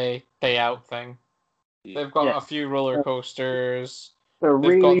family day out thing. They've got a few roller coasters.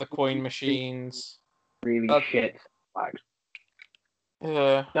 They've got the coin machines. Really shit flags.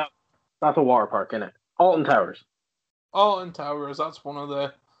 Yeah. No, that's a water park, isn't it? Alton Towers. Alton Towers, that's one of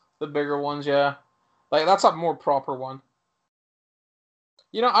the bigger ones, yeah. Like, that's a more proper one.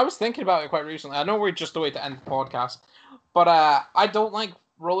 You know, I was thinking about it quite recently. I know we're just the way to end the podcast, but I don't like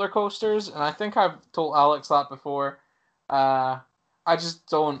roller coasters, and I think I've told Alex that before. I just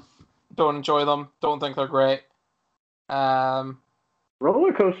don't enjoy them. Don't think they're great.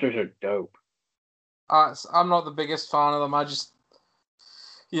 Roller coasters are dope. I'm not the biggest fan of them. I just,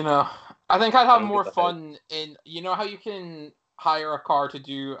 I think I'd have don't more get the fun in, how you can hire a car to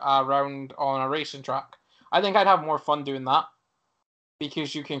do a round on a racing track. I think I'd have more fun doing that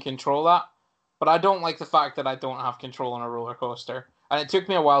because you can control that. But I don't like the fact that I don't have control on a roller coaster. And it took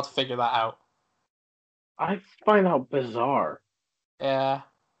me a while to figure that out. I find that bizarre. Yeah.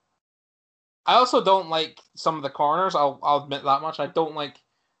 I also don't like some of the corners. I'll admit that much. I don't like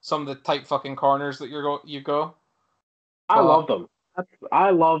some of the tight fucking corners that you go. I love them.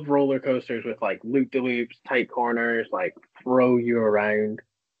 I love roller coasters with like loop de loops, tight corners, like throw you around,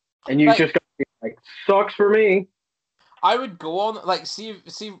 and you Like, just go like sucks for me. I would go on like see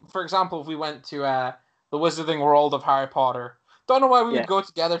for example if we went to the Wizarding World of Harry Potter. Don't know why we would go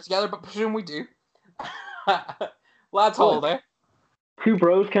together, but presume we do. Lads holiday. Two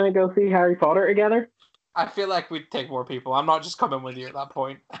bros can't go see Harry Potter together. I feel like we'd take more people. I'm not just coming with you at that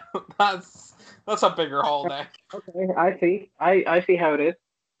point. That's a bigger holiday. Okay, I see. I see how it is.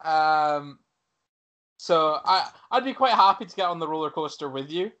 So I'd be quite happy to get on the roller coaster with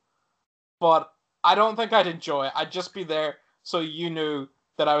you, but I don't think I'd enjoy it. I'd just be there so you knew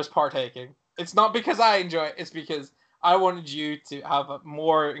that I was partaking. It's not because I enjoy it. It's because I wanted you to have a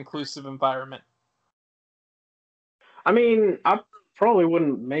more inclusive environment. I mean, I probably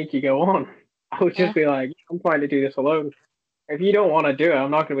wouldn't make you go on. I would just be like, I'm trying to do this alone. If you don't want to do it,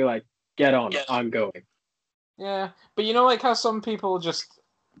 I'm not going to be like, get on, I'm going. Yeah, but you know, like how some people just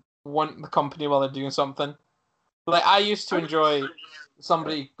want the company while they're doing something. Like I used to enjoy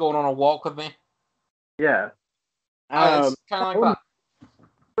somebody going on a walk with me. Yeah. It's kind of like that.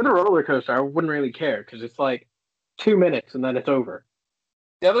 With a roller coaster, I wouldn't really care because it's like 2 minutes and then it's over.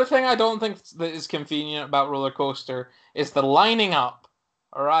 The other thing I don't think that is convenient about roller coaster is the lining up.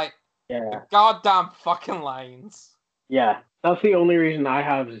 All right. Yeah. The goddamn fucking lines. Yeah, that's the only reason I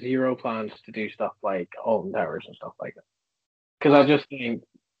have zero plans to do stuff like Alton Towers and stuff like that. Because I just think,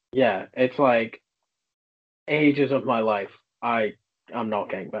 yeah, it's like ages of my life. I'm not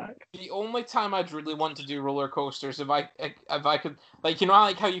getting back. The only time I'd really want to do roller coasters if I could, like, you know,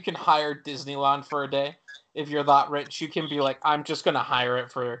 like how you can hire Disneyland for a day. If you're that rich, you can be like, I'm just gonna hire it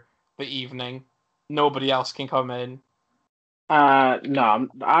for the evening. Nobody else can come in. No,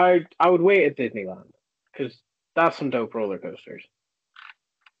 I would wait at Disneyland because that's some dope roller coasters.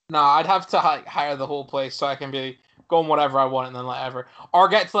 No, I'd have to hire the whole place so I can be going whatever I want and then whatever. Or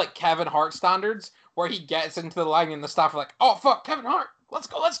get to like Kevin Hart standards where he gets into the line and the staff are like, oh fuck, Kevin Hart, let's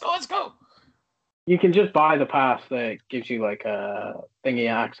go. You can just buy the pass that gives you like a thingy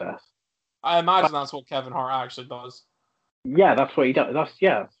access. I imagine that's what Kevin Hart actually does. Yeah, that's what he does. That's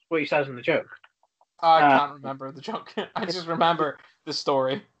what he says in the joke. I can't remember the joke. I just remember the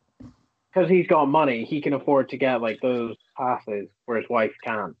story. Because he's got money, he can afford to get like those passes where his wife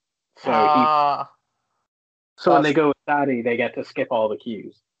can't. So when they go with Daddy, they get to skip all the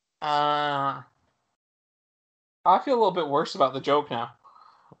queues. I feel a little bit worse about the joke now.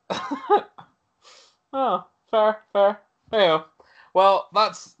 Oh, fair. There you go. Well,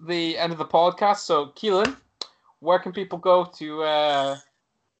 that's the end of the podcast. So, Keelan, where can people go to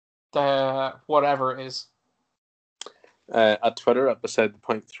whatever it is? At Twitter at Beside the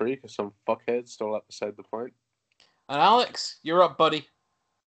Point 3 because some fuckhead stole at Beside the Point. And Alex, you're up, buddy.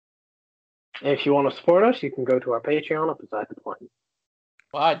 If you want to support us, you can go to our Patreon at Beside the Point.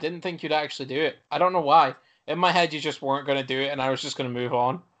 Well, I didn't think you'd actually do it. I don't know why. In my head, you just weren't going to do it, and I was just going to move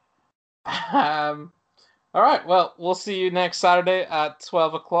on. All right. Well, we'll see you next Saturday at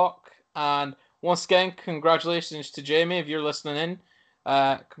 12 o'clock. And once again, congratulations to Jamie if you're listening in.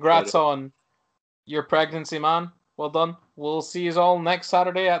 Congrats on your pregnancy, man. Well done. We'll see you all next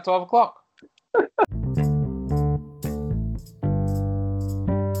Saturday at 12 o'clock.